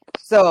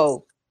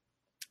 So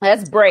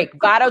let's break.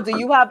 Vado, do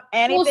you have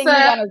anything you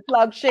want to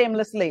plug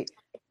shamelessly?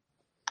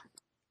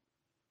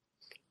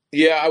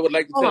 Yeah, I would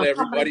like to tell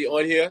everybody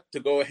on here to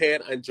go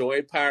ahead and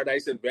join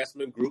Paradise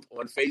Investment Group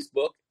on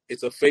Facebook.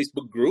 It's a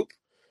Facebook group,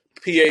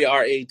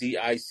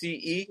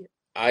 PARADICE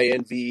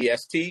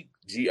INVEST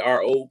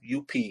GROUP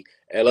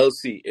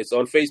LLC. It's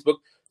on Facebook.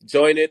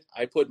 Join it.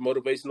 I put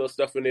motivational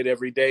stuff in it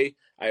every day.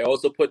 I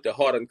also put the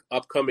hot and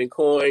upcoming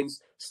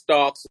coins,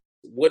 stocks,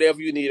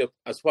 whatever you need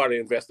as part of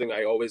investing.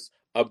 I always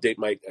update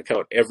my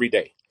account every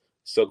day.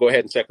 So go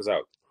ahead and check us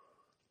out.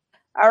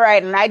 All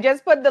right, and I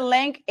just put the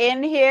link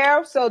in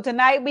here. So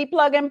tonight we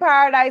plug in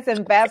Paradise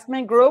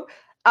Investment Group.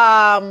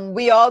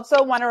 We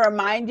also want to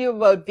remind you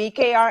about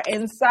VKR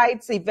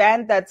Insights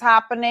event that's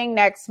happening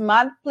next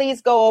month.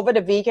 Please go over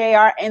to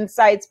VKR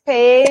Insights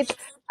page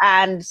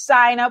and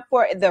sign up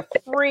for the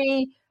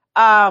free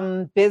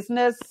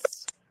business.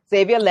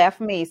 Xavier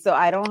left me, so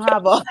I don't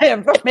have all the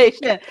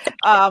information.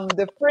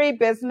 The free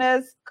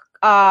business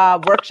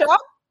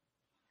workshop.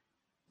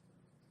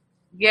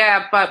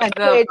 Yeah, but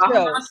the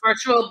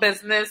virtual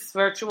business,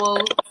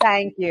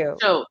 Thank you.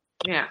 show.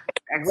 Yeah,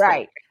 excellent.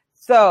 Right.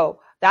 So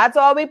that's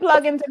all we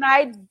plug in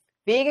tonight.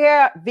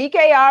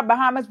 VKR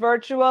Bahamas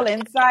Virtual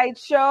Insight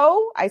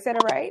Show. I said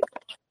it right.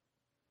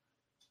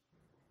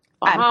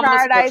 Bahamas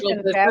Paradise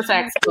Business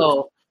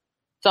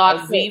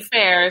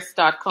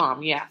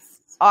Expo.vfairs.com. Yes.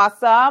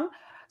 Awesome.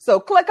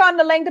 So click on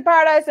the link to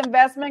Paradise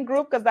Investment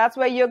Group because that's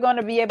where you're going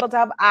to be able to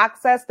have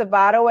access to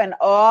Vado and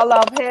all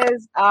of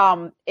his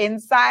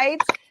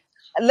insights.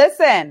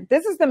 Listen,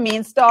 this is the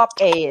meme stock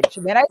age.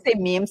 When I say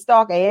meme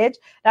stock age,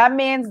 that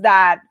means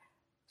that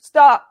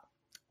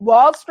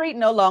Wall Street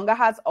no longer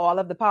has all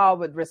of the power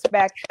with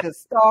respect to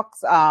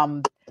stocks,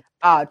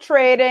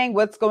 trading,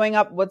 what's going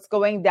up, what's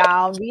going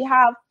down. We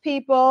have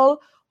people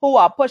who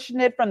are pushing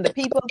it from the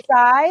people's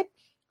side.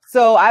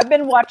 So I've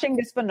been watching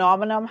this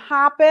phenomenon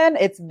happen.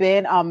 It's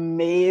been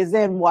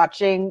amazing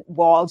watching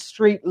Wall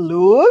Street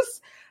lose,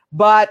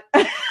 but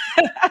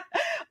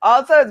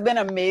also it's been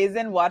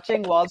amazing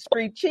watching Wall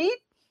Street cheat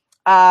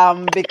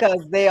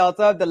because they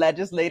also have the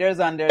legislators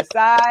on their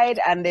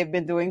side and they've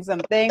been doing some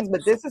things,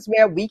 but this is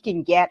where we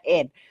can get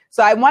in.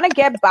 So I want to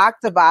get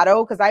back to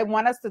Vado because I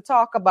want us to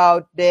talk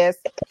about this,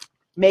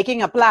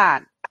 making a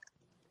plan.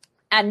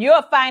 And you're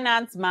a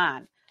finance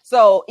man.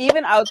 So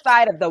even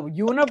outside of the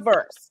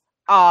universe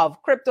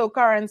of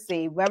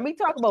cryptocurrency, when we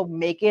talk about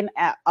making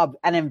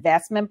an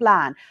investment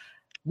plan,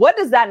 what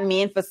does that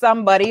mean for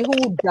somebody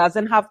who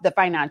doesn't have the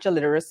financial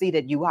literacy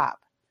that you have?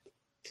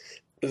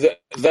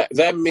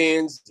 That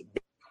means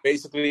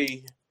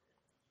basically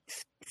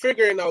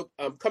figuring out,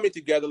 coming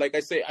together. Like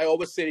I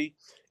always say,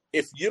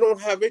 if you don't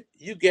have it,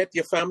 you get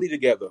your family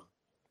together,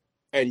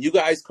 and you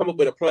guys come up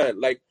with a plan.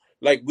 Like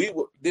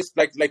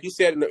you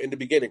said in the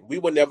beginning, we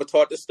were never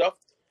taught this stuff,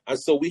 and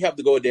so we have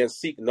to go there and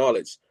seek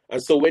knowledge.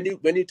 And so when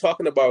you're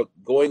talking about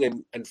going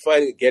and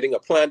getting a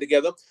plan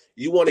together,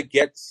 you want to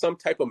get some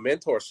type of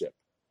mentorship.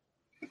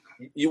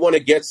 You want to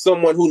get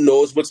someone who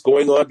knows what's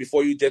going on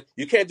before you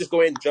can't just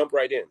go in and jump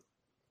right in.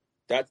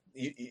 That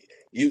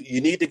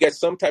you need to get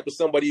some type of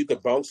somebody you can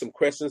bounce some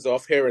questions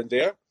off here and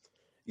there.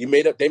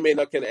 They may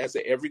not can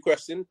answer every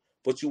question,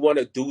 but you want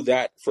to do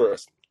that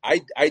first.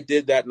 I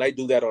did that, and I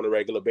do that on a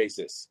regular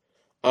basis.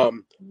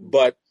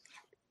 But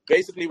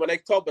basically, when I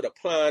talk about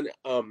a plan,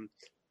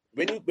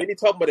 when you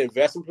talk about an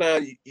investment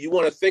plan, you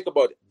want to think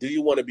about, do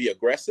you want to be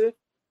aggressive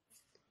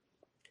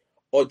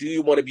or do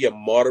you want to be a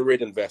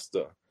moderate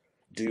investor?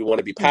 Do you want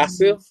to be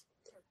passive?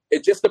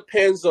 It just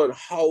depends on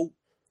how,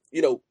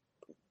 do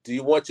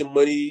you want your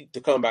money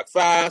to come back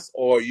fast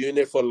or are you in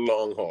it for the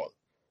long haul?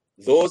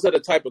 Those are the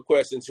type of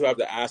questions you have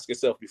to ask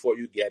yourself before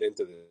you get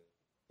into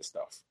this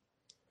stuff.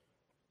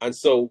 And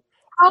so,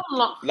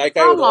 like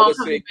I would always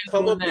say,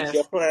 come up with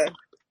your plan.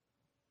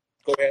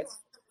 Go ahead.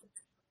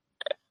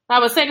 I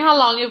was saying how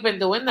long you've been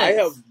doing this. I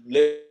have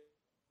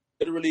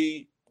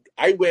literally,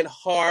 I went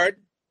hard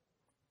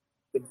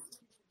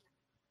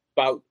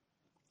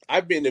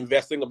I've been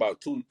investing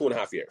about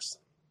 2.5 years.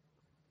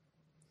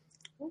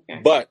 Okay.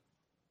 But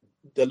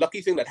the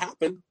lucky thing that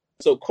happened,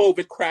 so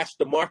COVID crashed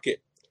the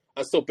market.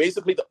 And so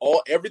basically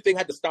everything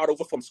had to start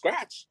over from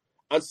scratch.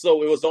 And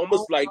so it was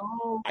almost like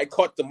I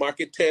caught the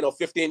market 10 or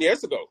 15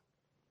 years ago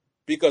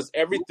because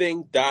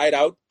everything died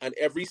out and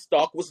every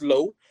stock was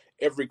low.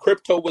 Every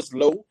crypto was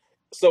low.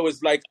 So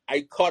it's like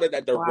I caught it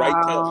at the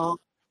right time.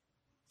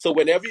 So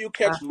whenever you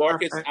catch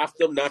markets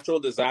after natural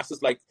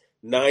disasters like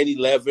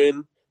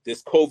 9/11,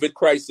 this COVID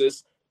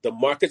crisis, the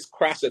markets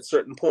crash at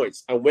certain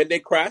points. And when they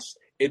crash,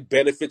 it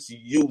benefits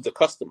you, the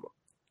customer.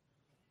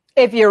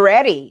 If you're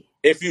ready.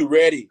 If you're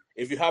ready.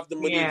 If you have the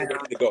money, you're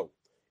ready to go.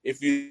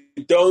 If you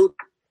don't,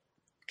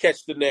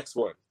 catch the next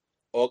one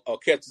or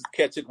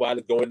catch it while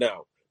it's going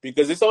down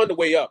because it's on the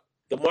way up.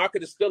 The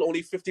market is still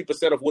only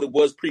 50% of what it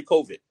was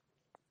pre-COVID.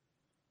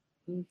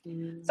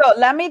 So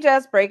let me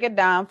just break it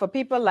down for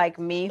people like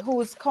me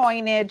whose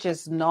coinage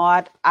is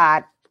not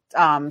at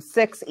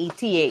 6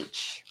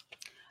 ETH.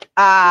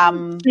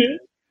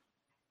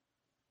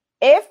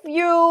 If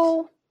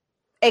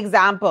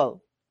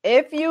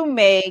you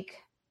make,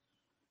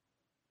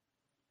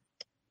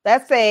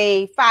 let's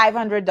say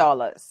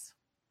 $500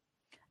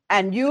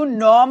 and you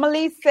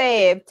normally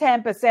save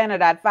 10% of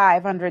that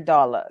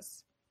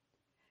 $500,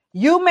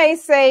 you may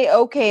say,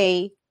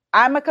 okay,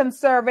 I'm a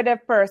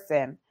conservative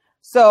person.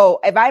 So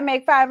if I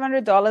make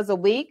 $500 a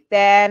week,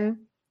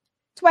 then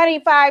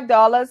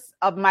 $25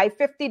 of my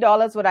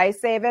 $50 what I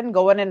save in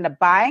going in the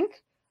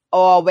bank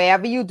or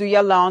wherever you do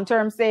your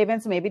long-term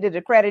savings, maybe to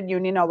the credit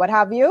union or what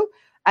have you.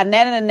 And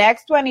then in the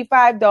next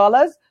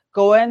 $25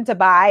 going to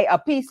buy a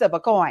piece of a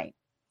coin.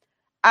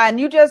 And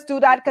you just do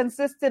that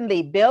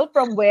consistently. Build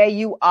from where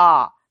you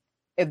are,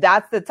 if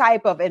that's the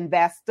type of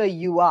investor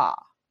you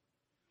are.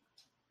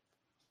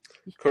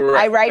 Correct.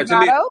 I right,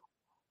 Vado?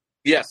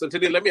 Yes. And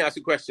today, let me ask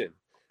you a question.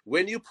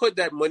 When you put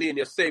that money in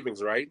your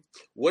savings, right,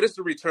 what is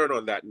the return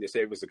on that in your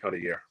savings account a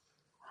year?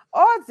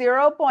 Oh,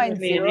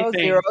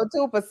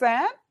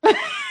 0.002%.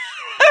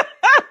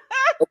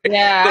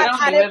 Yeah.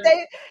 And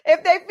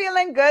if they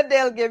feeling good,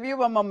 they'll give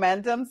you a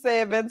momentum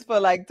savings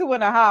for like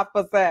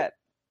 2.5%.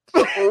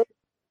 The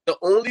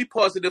only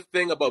positive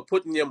thing about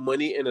putting your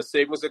money in a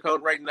savings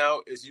account right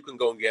now is you can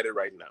go and get it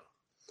right now.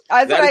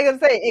 That's what I can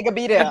say. It could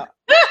be there.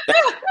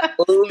 That's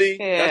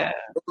the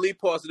only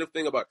positive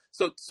thing about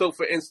it. So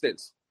for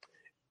instance,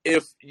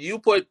 if you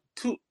put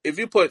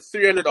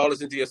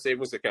 $300 into your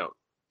savings account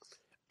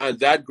and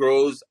that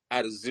grows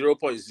at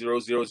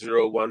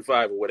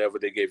 0.00015 or whatever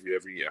they gave you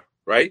every year,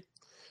 right?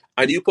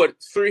 And you put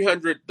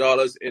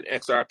 $300 in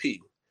XRP,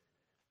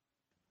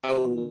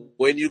 and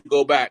when you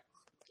go back,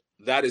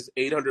 that is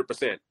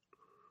 800%.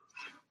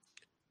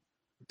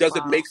 Does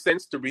it make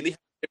sense to really have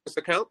this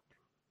account?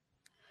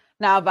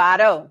 Now,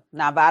 Vado,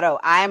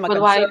 I am a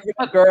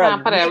conservative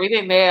girl. Put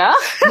everything there.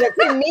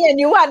 Me and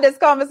you had this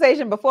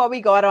conversation before we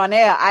got on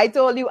air. I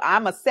told you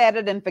I'm a set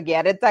it and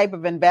forget it type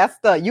of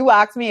investor. You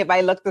asked me if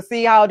I looked to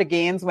see how the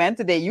gains went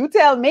today. You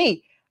tell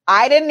me.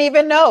 I didn't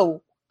even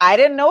know. I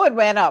didn't know it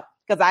went up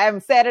because I am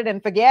set it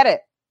and forget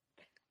it.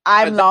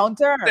 I'm long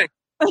term.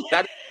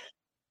 That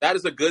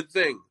is a good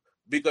thing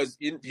because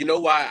you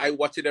know why I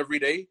watch it every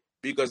day?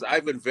 Because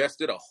I've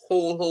invested a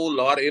whole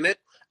lot in it,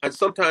 and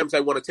sometimes I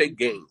want to take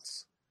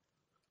gains.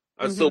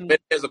 And so when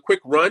there's a quick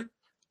run,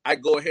 I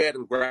go ahead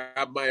and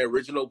grab my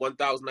original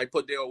 1,000 I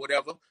put there or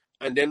whatever,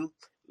 and then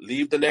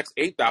leave the next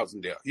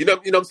 8,000 there. You know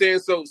what I'm saying?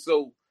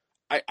 So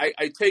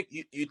I take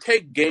you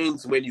take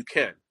gains when you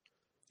can.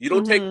 You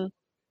don't take.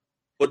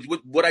 But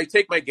what I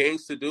take my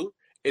gains to do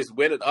is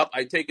when it's up,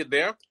 I take it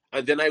there,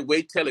 and then I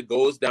wait till it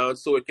goes down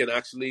so it can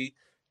actually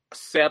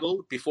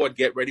settle before it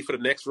get ready for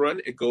the next run.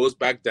 It goes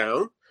back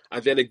down,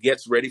 and then it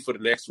gets ready for the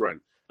next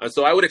run. And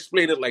so I would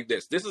explain it like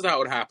this. This is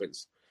how it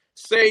happens.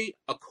 Say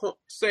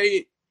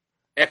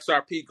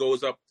XRP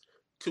goes up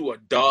to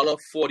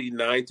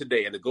 $1.49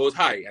 today, and it goes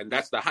high, and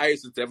that's the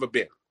highest it's ever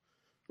been,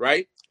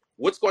 right?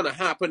 What's going to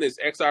happen is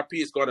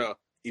XRP is going to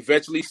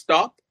eventually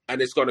stop,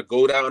 and it's going to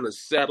go down and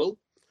settle,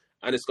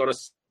 and it's going to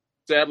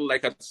settle,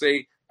 like I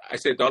say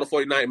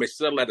 $1.49, it may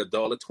settle at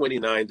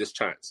 $1.29 this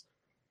chance.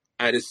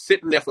 And it's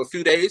sitting there for a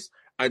few days,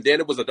 and then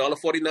it was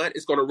 $1.49,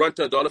 it's going to run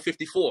to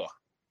 $1.54.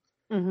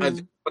 And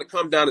it's going to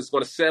come down, it's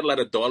going to settle at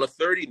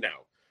 $1.30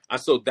 now. And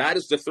so that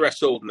is the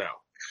threshold now.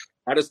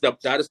 That is the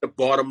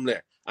bottom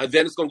there. And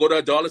then it's going to go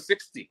to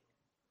 $1.60.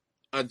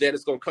 And then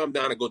it's going to come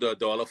down and go to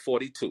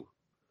 $1.42.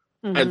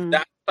 And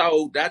that's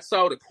how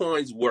the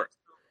coins work.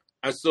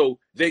 And so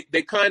they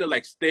kind of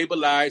like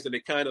stabilize, and they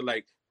kind of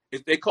like,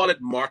 they call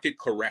it market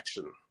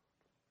correction.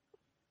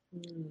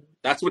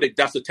 That's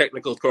the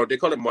technical term. They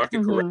call it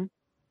market correction.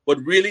 But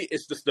really,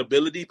 it's the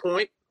stability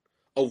point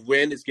of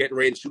when it's getting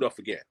ready to shoot off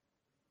again.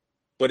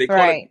 But they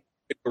call it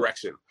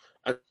correction.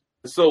 And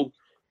so,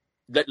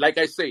 like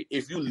I say,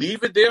 if you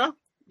leave it there,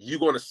 you're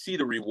going to see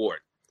the reward.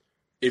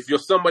 If you're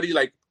somebody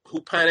like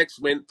who panics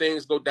when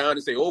things go down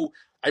and say, "Oh,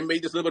 I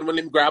made this little bit of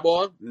money, let me grab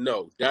all,"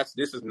 no,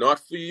 this is not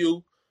for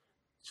you.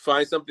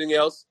 Find something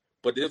else.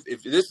 But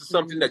if this is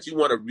something that you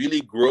want to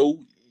really grow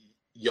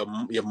your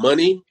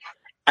money,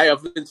 I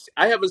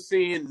haven't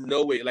seen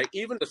no way. Like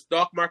even the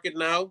stock market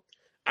now,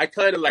 I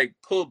kind of like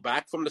pull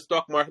back from the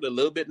stock market a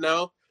little bit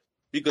now,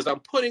 because I'm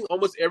putting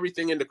almost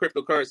everything into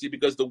cryptocurrency,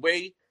 because the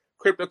way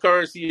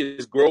cryptocurrency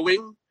is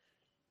growing,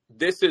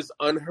 this is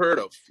unheard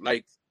of.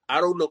 Like, I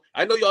don't know.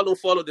 I know y'all don't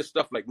follow this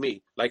stuff like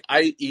me. Like,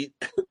 I eat,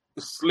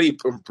 sleep,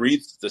 and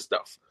breathe this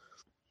stuff.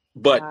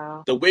 But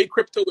the way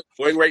crypto is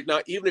going right now,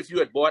 even if you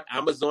had bought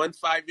Amazon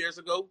 5 years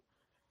ago,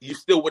 you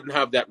still wouldn't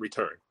have that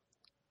return.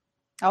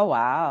 Oh,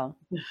 wow.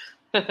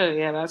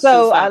 Yeah, that's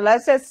so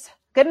let's just...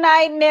 Good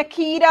night,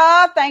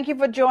 Nikita. Thank you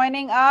for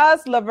joining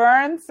us.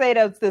 Laverne said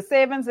that the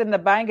savings in the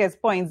bank is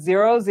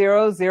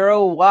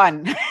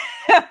 0.0001.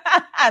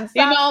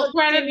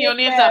 Credit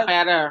unions are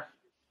better.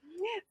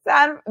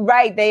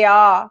 Right, they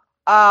are.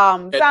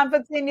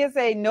 Sanford Senior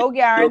say no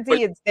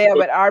guarantee it's there,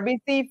 but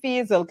RBC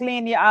fees will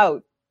clean you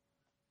out.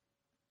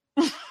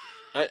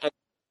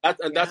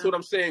 That's what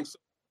I'm saying.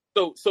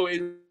 So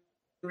in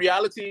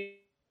reality,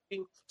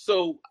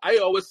 so I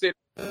always say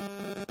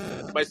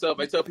to myself,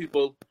 I tell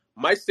people,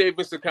 my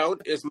savings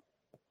account is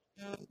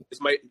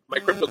my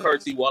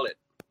cryptocurrency wallet.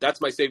 That's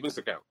my savings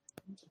account.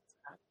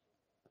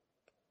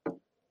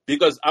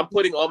 Because I'm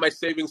putting all my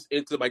savings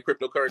into my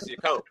cryptocurrency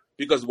account.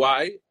 Because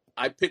why?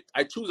 I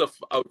choose a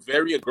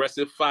very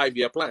aggressive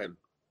 5-year plan.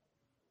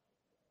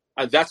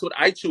 And that's what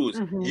I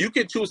choose. You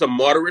can choose a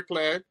moderate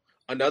plan.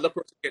 Another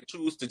person can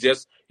choose to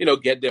just,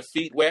 get their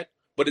feet wet.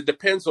 But it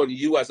depends on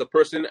you as a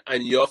person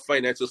and your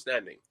financial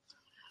standing.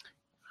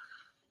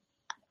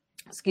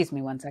 Excuse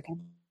me one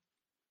second.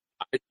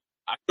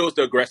 I chose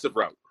the aggressive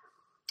route.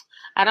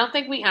 I don't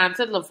think we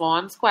answered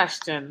Lavon's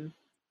question.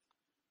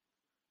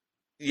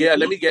 Yeah,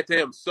 let me get to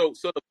him. So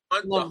the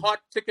hot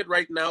ticket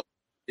right now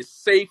is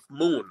Safe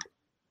Moon.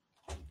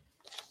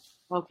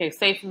 Okay,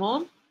 Safe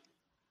Moon.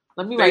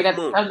 Let me write that.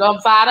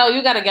 Vado,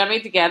 you got to get me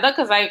together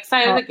because I'm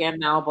excited again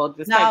now about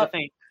this type of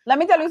thing. Let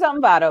me tell you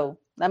something, Vado.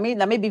 Let me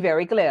be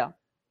very clear.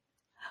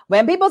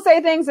 When people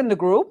say things in the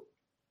group,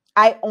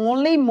 I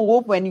only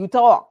move when you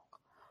talk.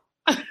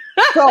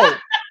 So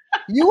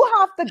you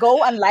have to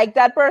go and like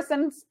that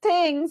person's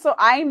thing, so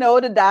I know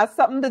that that's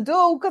something to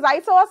do, because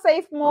I saw a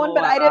Safe Moon,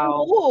 but I didn't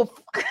move.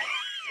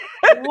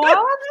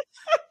 What?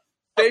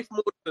 Safe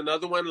Moon is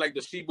another one, like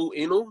the Shibu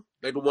Inu,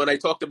 like the one I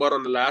talked about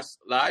on the last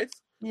live.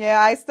 Yeah,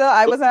 I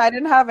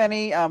didn't have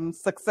any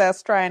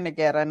success trying to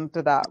get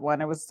into that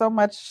one. It was so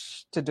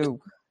much to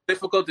do. It's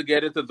difficult to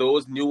get into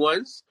those new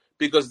ones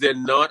because they're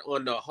not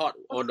on the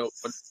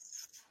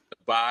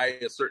buy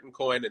a certain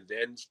coin and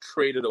then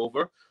trade it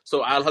over.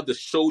 So I'll have to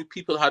show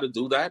people how to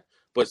do that.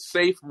 But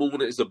Safe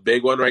Moon is a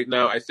big one right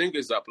now. I think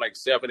it's up like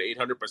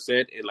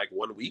 700-800% in like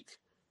 1 week.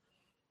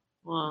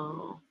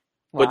 Wow.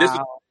 But this is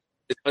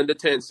under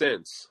 10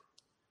 cents.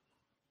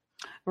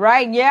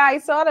 Right. Yeah, I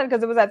saw that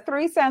because it was at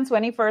 3 cents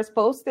when he first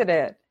posted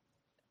it.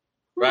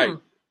 Right.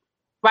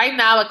 Right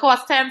now it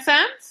costs 10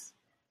 cents?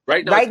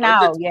 Right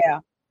now, yeah.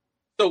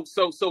 So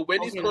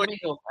when these coins,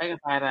 I can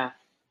buy that.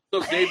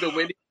 So David,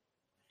 when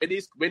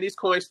these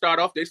coins start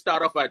off, they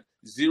start off at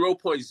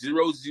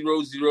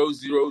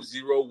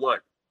 0.000001.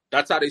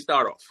 That's how they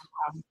start off.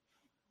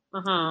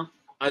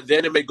 And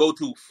then it may go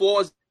to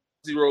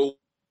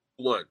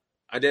 401,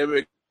 and then it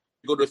may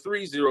go to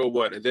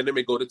 301, and then it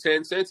may go to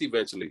 10 cents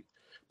eventually.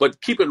 But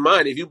keep in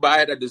mind, if you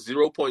buy it at the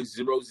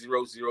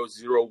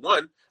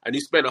 0.00001 and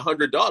you spend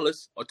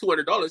 $100 or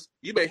 $200,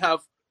 you may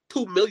have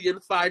 2 million,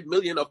 5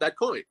 million of that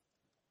coin.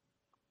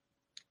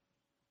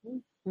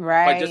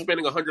 Right. By just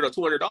spending $100 or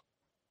 $200.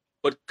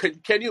 But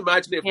can you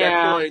imagine if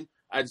that coin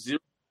at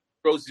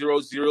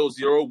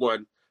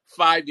 0.00001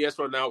 5 years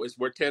from now is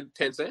worth 10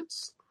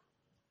 cents?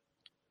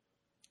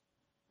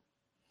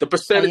 The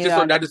percentages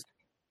on that is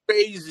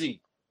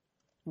crazy.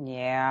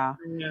 Yeah.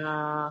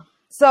 Yeah.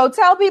 So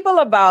tell people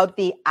about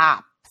the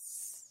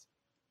apps.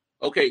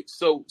 Okay,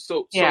 so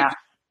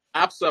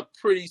apps are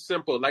pretty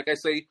simple. Like I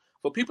say,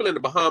 for people in the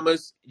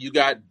Bahamas, you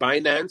got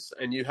Binance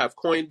and you have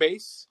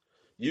Coinbase.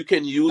 You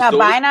can use those.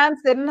 Binance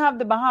didn't have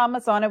the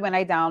Bahamas on it when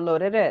I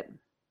downloaded it.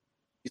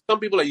 Some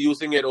people are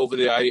using it over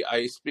there.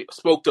 I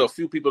spoke to a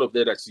few people over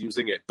there that's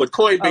using it. But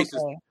Coinbase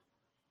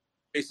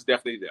is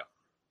definitely there.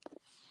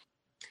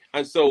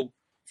 And so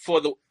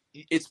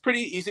it's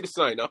pretty easy to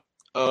sign up.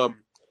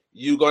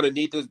 You're going to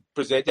need to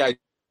present your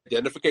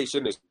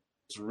identification. It's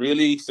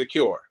really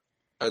secure.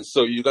 And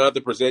so you're going to have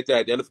to present your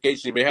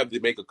identification. You may have to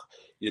make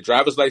your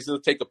driver's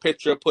license, take a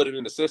picture, put it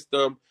in the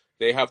system.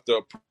 They have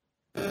to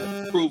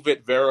prove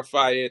it,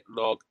 verify it, and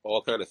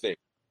all kind of things.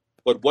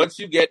 But once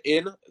you get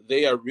in,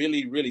 they are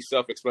really, really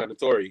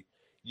self-explanatory.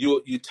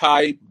 You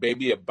tie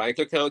maybe a bank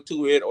account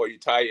to it, or you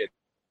tie a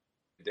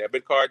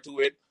debit card to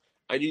it,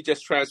 and you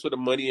just transfer the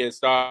money and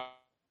start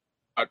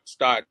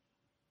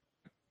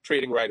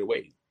trading right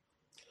away.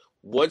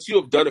 Once you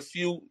have done a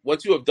few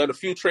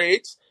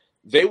trades,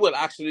 they will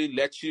actually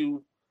let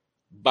you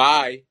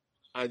buy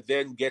and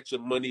then get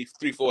your money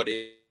 3-4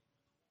 days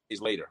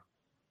later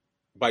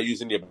by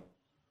using your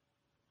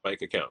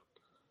bank account.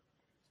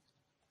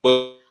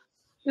 But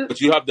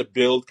you have to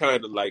build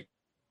a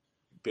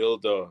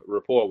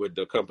rapport with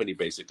the company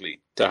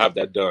basically to have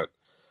that done.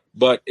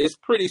 But it's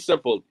pretty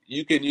simple.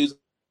 You can use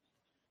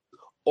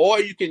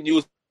an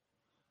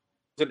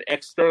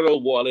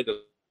external wallet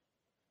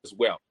as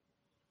well.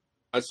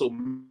 And so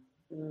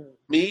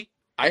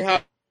I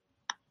have,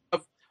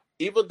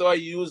 even though I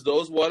use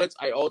those wallets,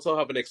 I also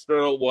have an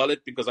external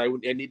wallet because I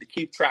need to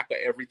keep track of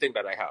everything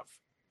that I have.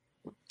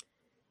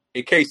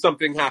 In case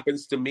something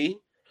happens to me,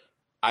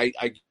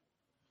 I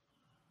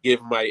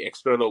give my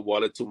external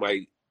wallet to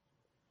my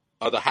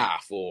other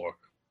half or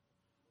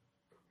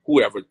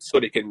whoever so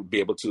they can be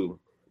able to.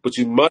 But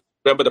you must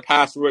remember the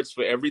passwords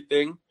for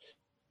everything.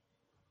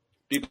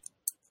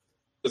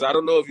 Because I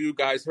don't know if you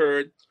guys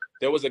heard,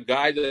 there was a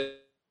guy that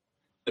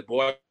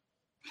bought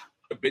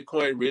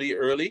Bitcoin really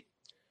early.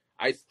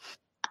 I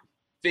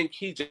think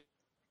he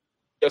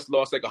just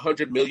lost like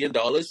 $100 million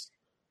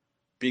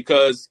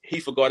because he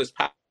forgot his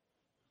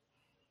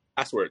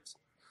passwords.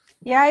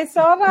 Yeah, I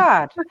saw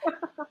that.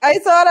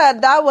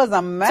 That was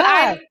a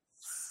mess.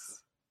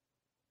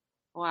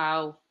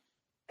 Wow.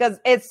 Because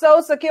it's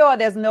so secure,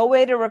 there's no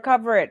way to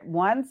recover it.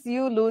 Once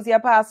you lose your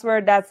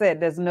password, that's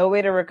it. There's no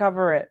way to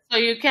recover it. So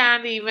you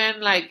can't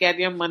even get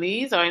your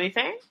monies or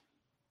anything?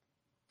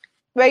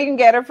 Where you can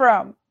get it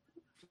from.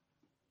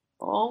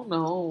 Oh,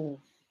 no.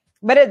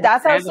 But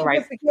that's how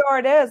super secure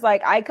it is.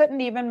 Like, I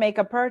couldn't even make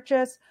a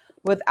purchase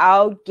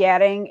without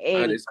getting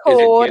a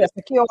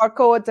secure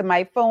code to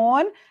my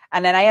phone.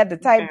 And then I had to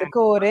type the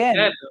code in.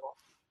 Good.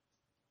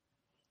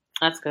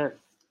 That's good.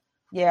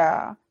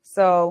 Yeah.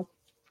 So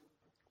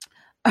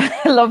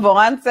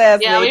Lavon says,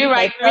 yeah,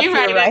 rewrite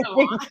it.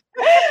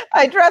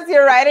 I trust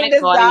you're writing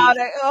this down.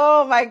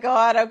 Oh my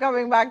God, I'm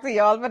coming back to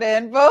y'all for the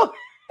info.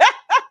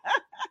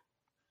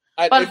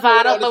 But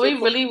Vada, but we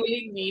really,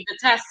 really need a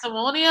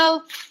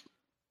testimonial.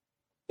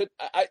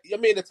 I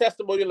mean, the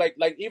testimonial, like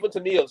even to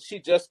Neil, she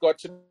just got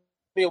to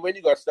Neil when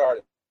you got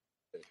started.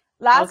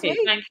 Last week.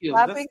 Thank you.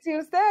 Last week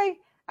Tuesday.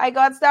 I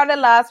got started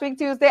last week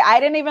Tuesday. I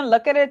didn't even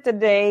look at it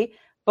today,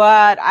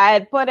 but I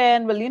had put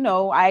in,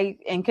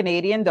 in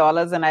Canadian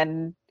dollars,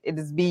 and it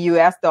is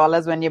US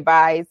dollars when you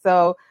buy.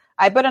 So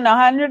I put in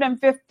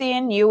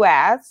 115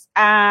 US,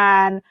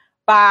 and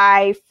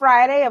by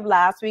Friday of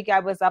last week, I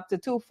was up to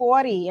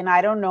 240, and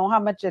I don't know how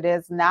much it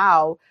is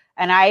now.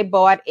 And I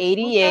bought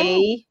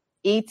ADA,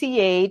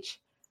 ETH,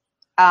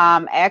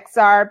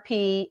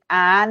 XRP,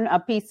 and a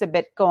piece of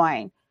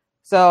Bitcoin.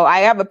 So I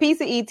have a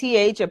piece of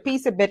ETH, a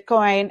piece of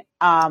Bitcoin,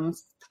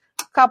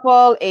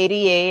 couple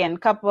ADA, and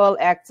couple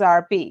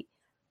XRP.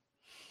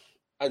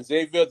 And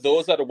Xavier,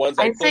 those are the ones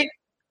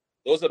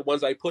Those are the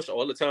ones I push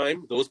all the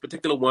time. Those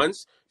particular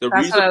ones.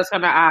 That's what I was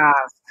going to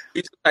ask. The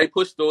reason I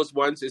push those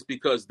ones is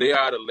because they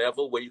are at a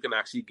level where you can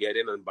actually get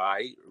in and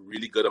buy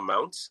really good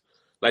amounts.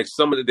 Like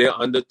they're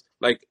under,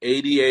 like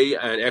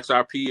ADA and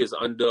XRP is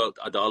under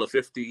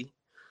 $1.50.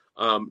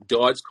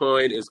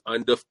 Dogecoin is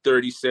under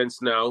 30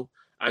 cents now.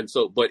 And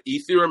so, but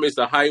Ethereum is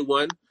the high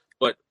one.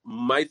 But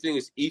my thing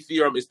is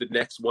Ethereum is the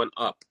next one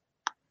up.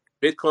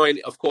 Bitcoin,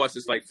 of course,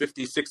 is like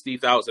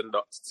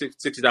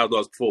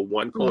 $60,000 for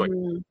one coin.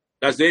 Mm-hmm.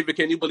 Now, Xavier,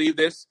 can you believe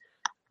this?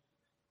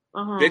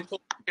 Bitcoin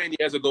 10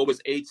 years ago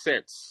was 8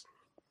 cents.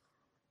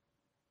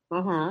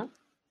 And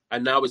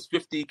now it's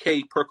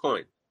 $50K per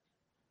coin.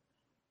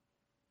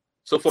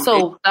 So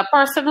the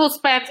person who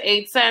spent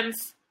 8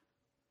 cents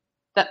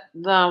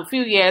the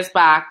few years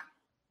back,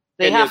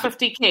 they have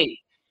 $50K.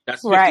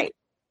 That's 50 right.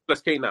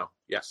 Plus K now.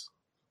 Yes.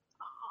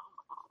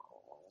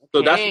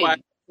 So that's why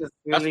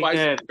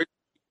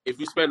if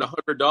you spend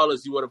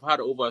 $100, you would have had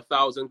over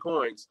 1,000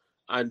 coins.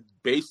 And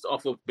based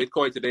off of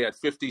Bitcoin today at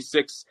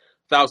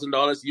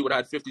 $56,000, you would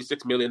have had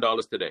 $56 million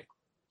today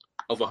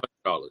of $100.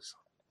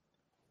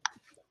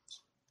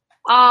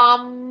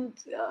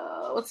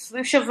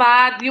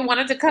 Shavad, you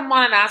wanted to come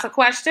on and ask a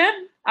question?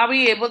 Are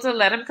we able to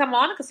let him come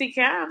on? Because he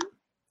can.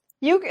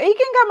 He can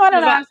come on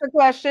and ask a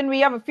question. We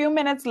have a few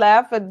minutes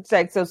left,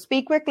 so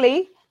speak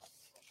quickly.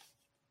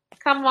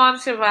 Come on,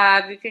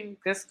 Shavad. You can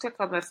just click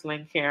on this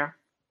link here.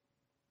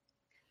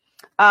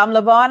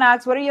 Lavon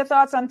asks, what are your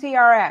thoughts on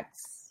TRX?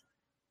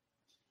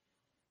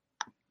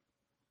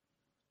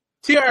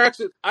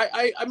 TRX,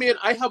 I mean,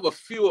 I have a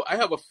few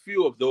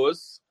of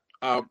those.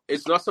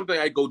 It's not something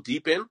I go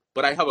deep in,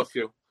 but I have a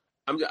few.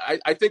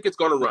 I think it's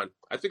going to run.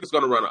 I think it's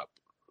going to run up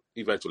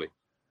eventually.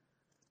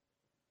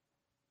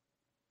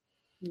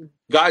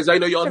 Guys, I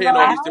know y'all hear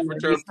all these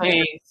different terms.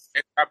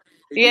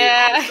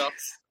 Yeah.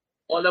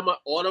 All of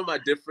them are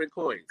different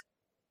coins.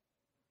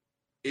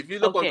 If you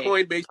look on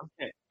Coinbase,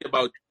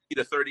 about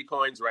either 30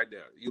 coins right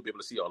there. You'll be able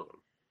to see all of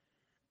them.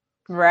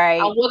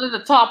 Right. And what are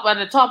the top? And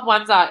the top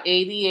ones are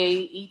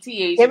ADA,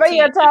 ETH. Give her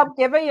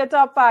your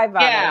top five,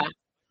 Vado. Yeah.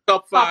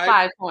 Top Top 5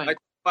 My coins.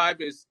 top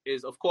 5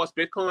 is of course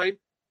Bitcoin,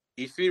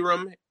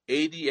 Ethereum,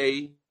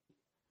 ADA,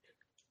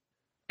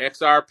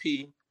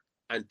 XRP,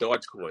 and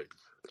Dogecoin.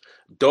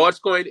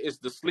 Dogecoin is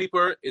the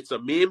sleeper. It's a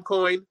meme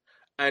coin,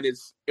 and it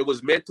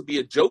was meant to be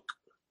a joke,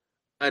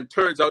 and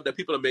turns out that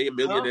people are making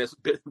millionaires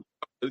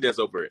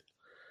over it.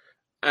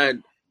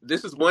 And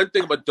this is one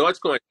thing about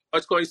Dogecoin.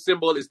 Dogecoin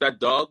symbol is that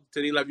dog.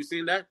 Tanila, have you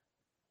seen that?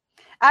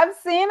 I've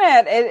seen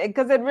it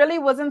because it really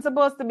wasn't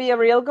supposed to be a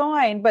real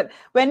coin. But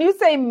when you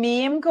say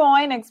meme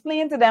coin,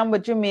 explain to them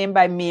what you mean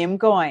by meme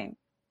coin.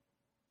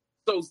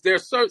 So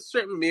there's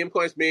certain meme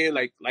coins being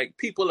like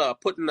people are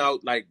putting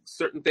out like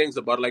certain things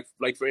about like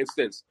for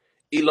instance,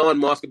 Elon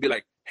Musk would be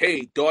like,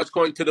 "Hey,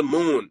 Dogecoin to the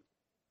moon,"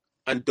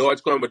 and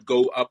Dogecoin would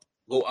go up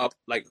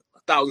like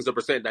thousands of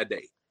percent that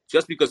day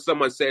just because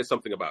someone said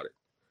something about it,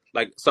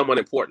 like someone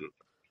important.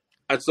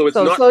 And so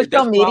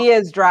social media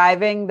is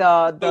driving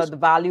the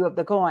value of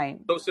the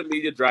coin. Social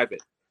media drive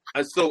it,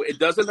 and so it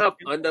doesn't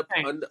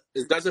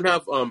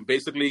have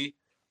basically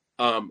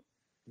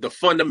the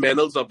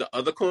fundamentals of the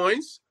other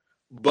coins,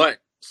 but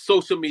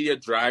social media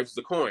drives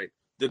the coin.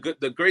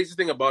 The greatest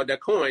thing about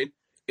that coin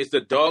is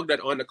the dog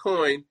that on the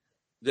coin.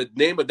 The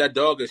name of that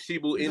dog is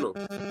Shiba Inu.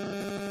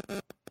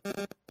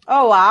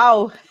 Oh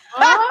wow!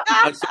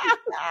 And so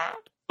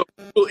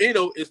Shiba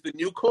Inu is the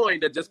new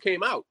coin that just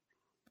came out.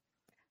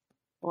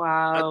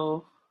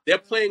 Wow. They're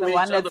playing with each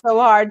other. That's so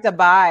hard to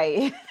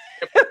buy.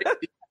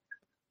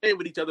 Playing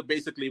with each other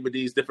basically with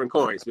these different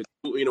coins, with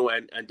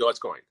and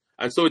Dogecoin.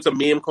 And so it's a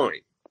meme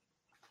coin.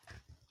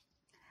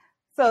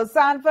 So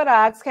Sanford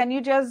asks, can you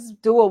just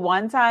do a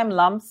one-time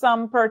lump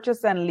sum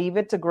purchase and leave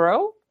it to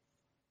grow?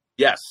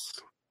 Yes,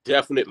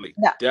 definitely.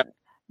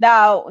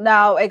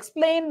 Now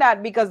explain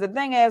that, because the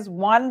thing is,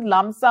 one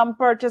lump sum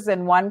purchase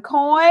in one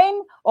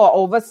coin or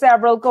over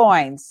several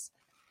coins?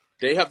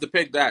 They have to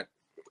pick that.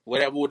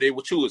 Whatever they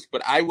would choose,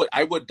 but I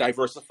would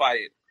diversify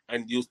it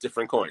and use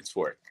different coins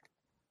for it.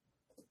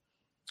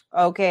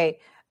 Okay.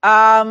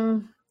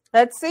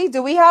 Let's see.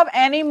 Do we have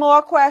any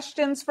more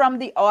questions from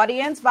the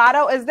audience?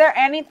 Vado, is there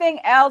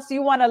anything else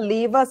you want to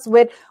leave us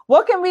with?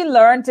 What can we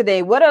learn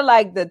today? What are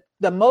like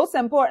the most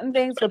important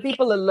things for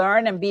people to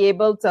learn and be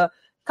able to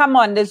come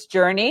on this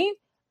journey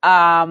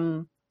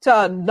to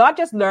not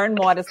just learn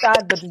more to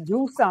start, but to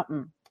do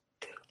something?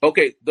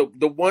 Okay.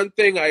 The one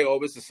thing I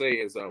always say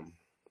is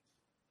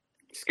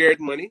scared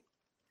money.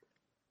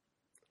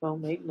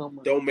 Don't make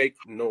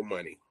no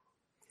money.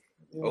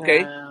 Yeah.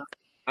 Okay?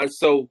 And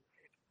so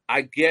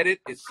I get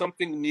it. It's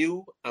something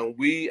new, and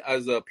we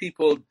as a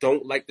people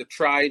don't like to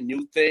try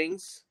new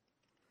things.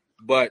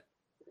 But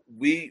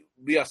we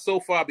are so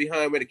far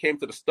behind when it came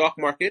to the stock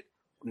market.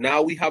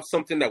 Now we have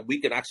something that we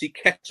can actually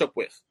catch up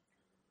with.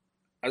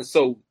 And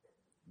so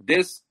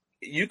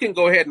you can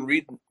go ahead and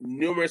read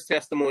numerous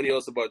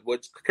testimonials about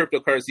what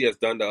cryptocurrency has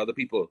done to other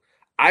people.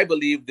 I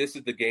believe this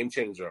is the game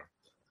changer.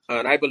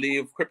 And I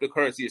believe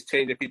cryptocurrency is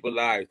changing people's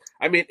lives.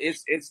 I mean,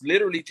 it's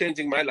literally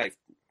changing my life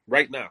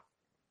right now.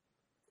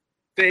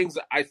 Things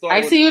I thought.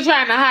 I see you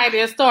trying to hide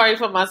your story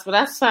from us, but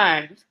that's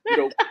fine.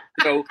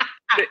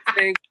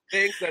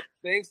 Things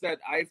that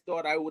I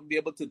thought I wouldn't be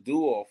able to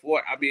do or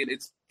afford. I mean,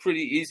 it's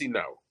pretty easy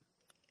now.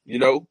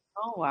 Oh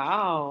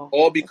wow!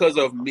 All because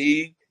of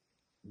me.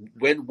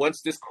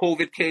 Once this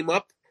COVID came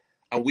up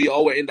and we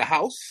all were in the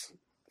house,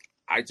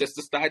 I just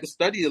decided to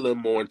study a little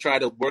more and try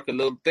to work a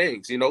little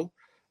things,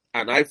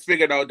 And I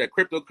figured out that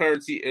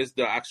cryptocurrency is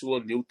the actual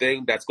new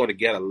thing that's going to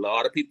get a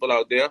lot of people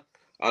out there.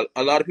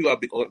 A lot of people are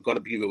going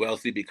to be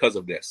wealthy because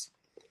of this.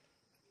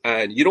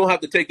 And you don't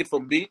have to take it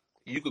from me.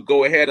 You could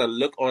go ahead and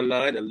look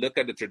online and look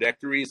at the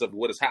trajectories of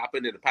what has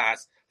happened in the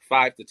past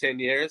 5 to 10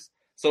 years.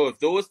 So if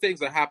those things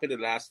that happened in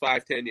the last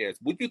 5-10 years,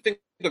 what do you think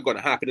are going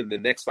to happen in the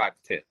next 5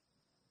 to 10?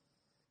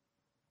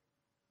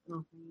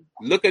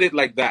 Mm-hmm. Look at it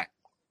like that.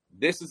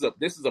 This is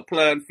a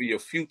plan for your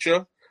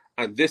future,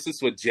 and this is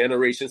for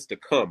generations to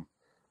come.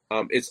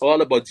 It's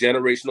all about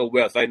generational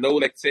wealth. I know,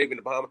 like saving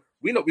the Bahamas,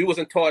 we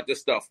wasn't taught this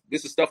stuff.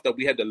 This is stuff that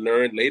we had to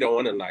learn later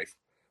on in life.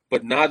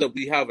 But now that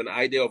we have an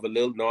idea of a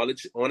little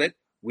knowledge on it,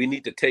 we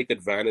need to take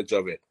advantage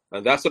of it.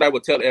 And that's what I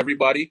would tell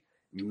everybody.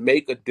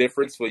 Make a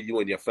difference for you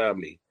and your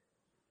family.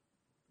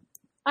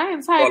 I am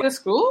inside the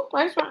school.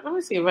 Let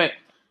me see. Wait,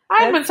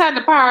 I'm inside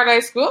the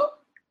Paradise School.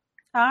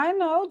 I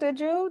know. Did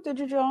you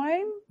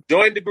join?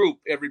 Join the group,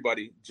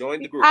 everybody.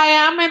 Join the group. I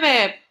am in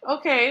it.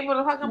 Okay.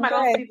 Well, how come I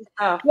don't see the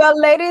stuff? Well,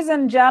 ladies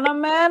and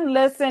gentlemen,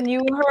 listen,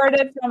 you heard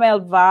it from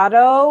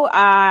Elvado,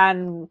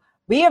 and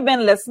we have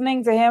been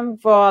listening to him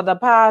for the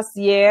past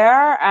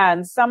year,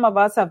 and some of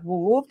us have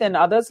moved and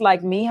others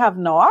like me have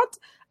not.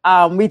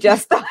 We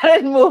just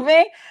started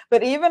moving,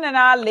 but even in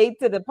our late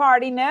to the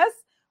partiness,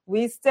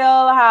 we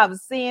still have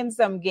seen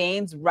some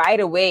gains right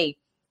away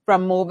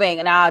from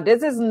moving. Now,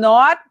 this is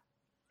not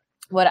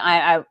what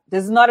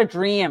this is not a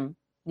dream.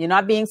 You're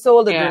not being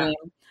sold a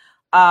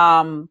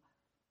dream.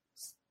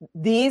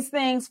 These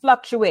things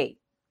fluctuate.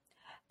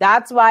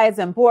 That's why it's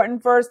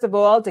important, first of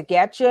all, to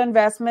get your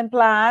investment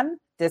plan,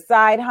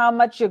 decide how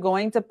much you're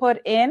going to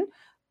put in.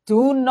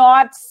 Do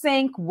not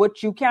sink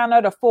what you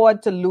cannot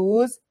afford to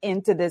lose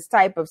into this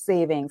type of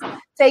savings.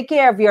 Take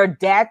care of your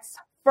debts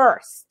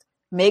first.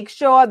 Make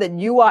sure that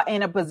you are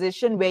in a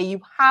position where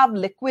you have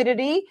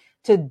liquidity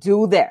to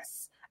do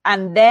this.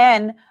 And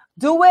then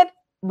do it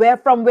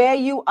from where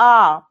you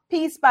are,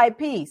 piece by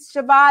piece.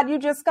 Shabad, you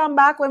just come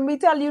back when we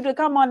tell you to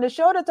come on the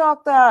show to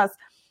talk to us.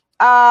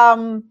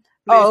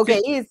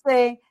 Okay.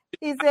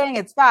 He's saying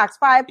it's facts.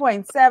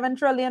 $5.7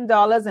 trillion in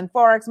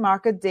Forex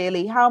market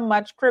daily. How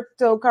much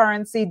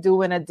cryptocurrency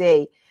do in a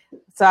day?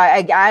 So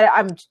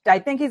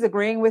I think he's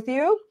agreeing with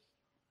you.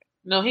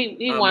 No,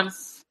 he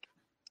wants.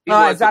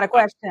 Is that a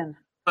question?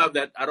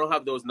 I don't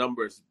have those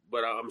numbers,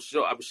 but I'm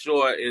sure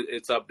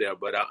it's up there,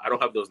 but I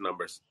don't have those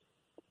numbers.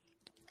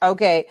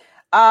 Okay.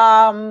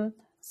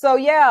 So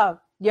yeah,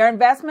 your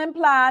investment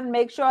plan,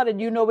 make sure that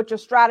you know what your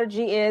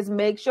strategy is.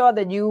 Make sure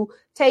that you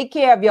take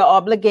care of your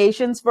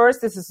obligations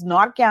first. This is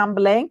not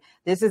gambling.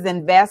 This is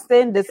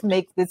investing.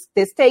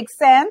 This takes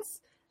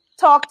sense.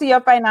 Talk to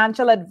your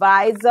financial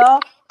advisor.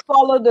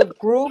 Follow the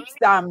groups.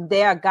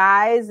 There are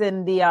guys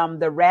in the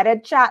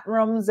Reddit chat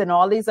rooms and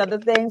all these other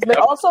things. But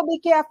also be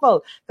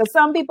careful, because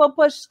some people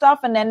push stuff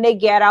and then they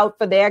get out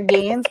for their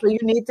gains. So you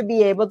need to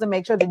be able to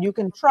make sure that you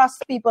can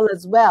trust people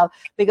as well,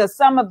 because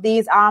some of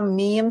these are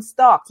meme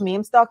stocks.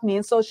 Meme stock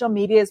means social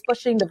media is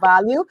pushing the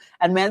value,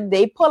 and when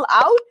they pull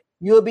out,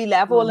 you'll be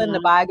left holding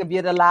the bag if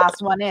you're the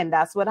last one in.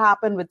 That's what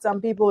happened with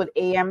some people with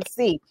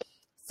AMC.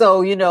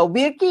 So,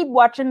 we'll keep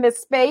watching this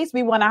space.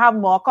 We want to have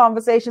more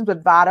conversations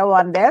with Vado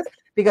on this,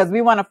 because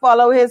we want to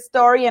follow his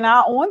story and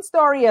our own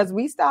story as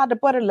we start to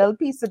put a little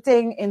piece of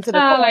thing into the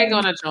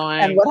gonna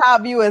join and what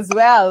have you as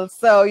well.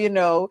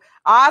 So,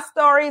 our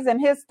stories and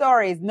his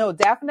stories. No,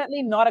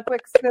 definitely not a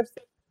quick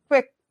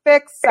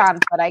fix,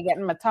 Sanford. I get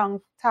my tongue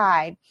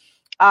tied.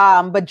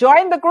 But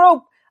join the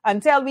group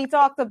until we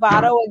talk to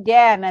Vado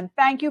again. And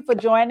thank you for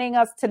joining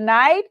us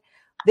tonight.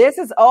 This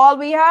is all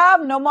we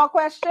have. No more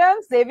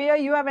questions. Xavier,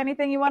 you have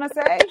anything you want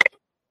to say?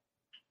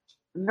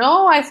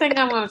 No, I think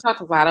I'm going to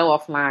talk about it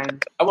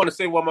offline. I want to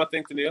say one more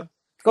thing, Tania.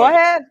 Go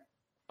ahead.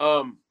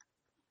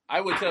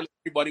 I would tell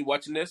everybody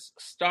watching this,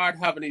 start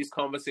having these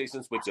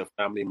conversations with your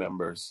family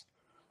members.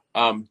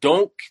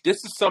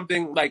 This is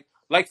something like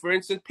for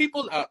instance,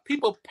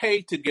 people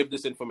pay to give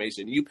this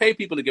information. You pay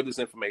people to give this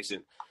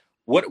information.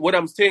 What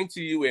I'm saying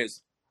to you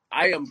is,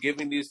 I am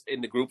giving this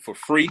in the group for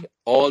free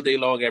all day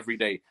long, every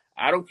day.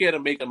 I don't care to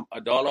make a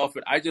dollar off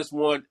it. I just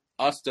want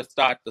us to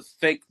start to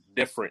think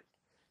different.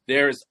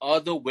 There's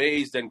other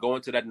ways than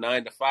going to that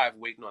 9 to 5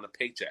 waiting on a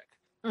paycheck.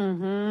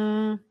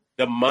 Mm-hmm.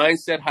 The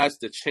mindset has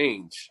to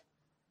change.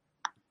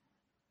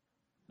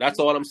 That's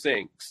all I'm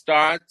saying.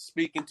 Start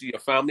speaking to your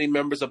family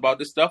members about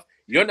this stuff.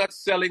 You're not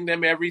selling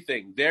them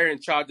everything. They're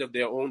in charge of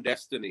their own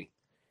destiny.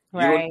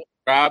 Right. You don't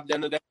grab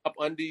them up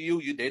under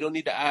you. They don't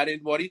need to add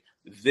anybody.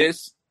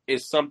 This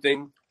is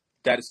something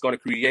that is going to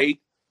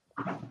create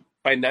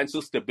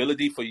financial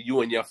stability for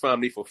you and your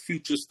family for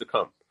futures to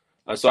come.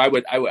 So I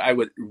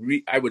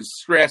would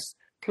stress,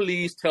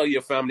 please tell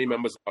your family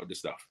members about this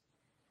stuff.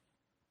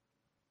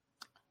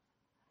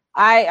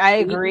 I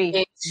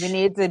agree. We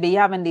need to be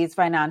having these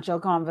financial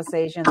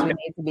conversations. We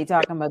need to be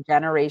talking about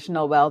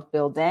generational wealth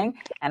building.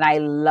 And I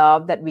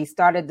love that we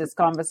started this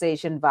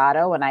conversation,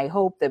 Vado, and I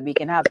hope that we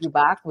can have you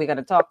back. We're going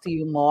to talk to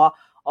you more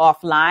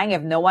offline.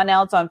 If no one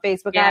else on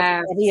Facebook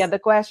has any other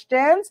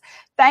questions,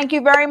 thank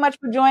you very much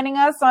for joining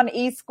us on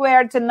E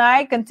Squared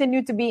tonight.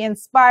 Continue to be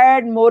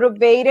inspired,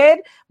 motivated,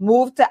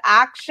 move to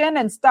action,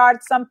 and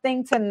start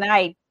something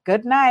tonight.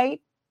 Good night.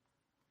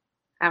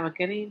 Have a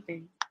good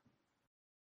evening.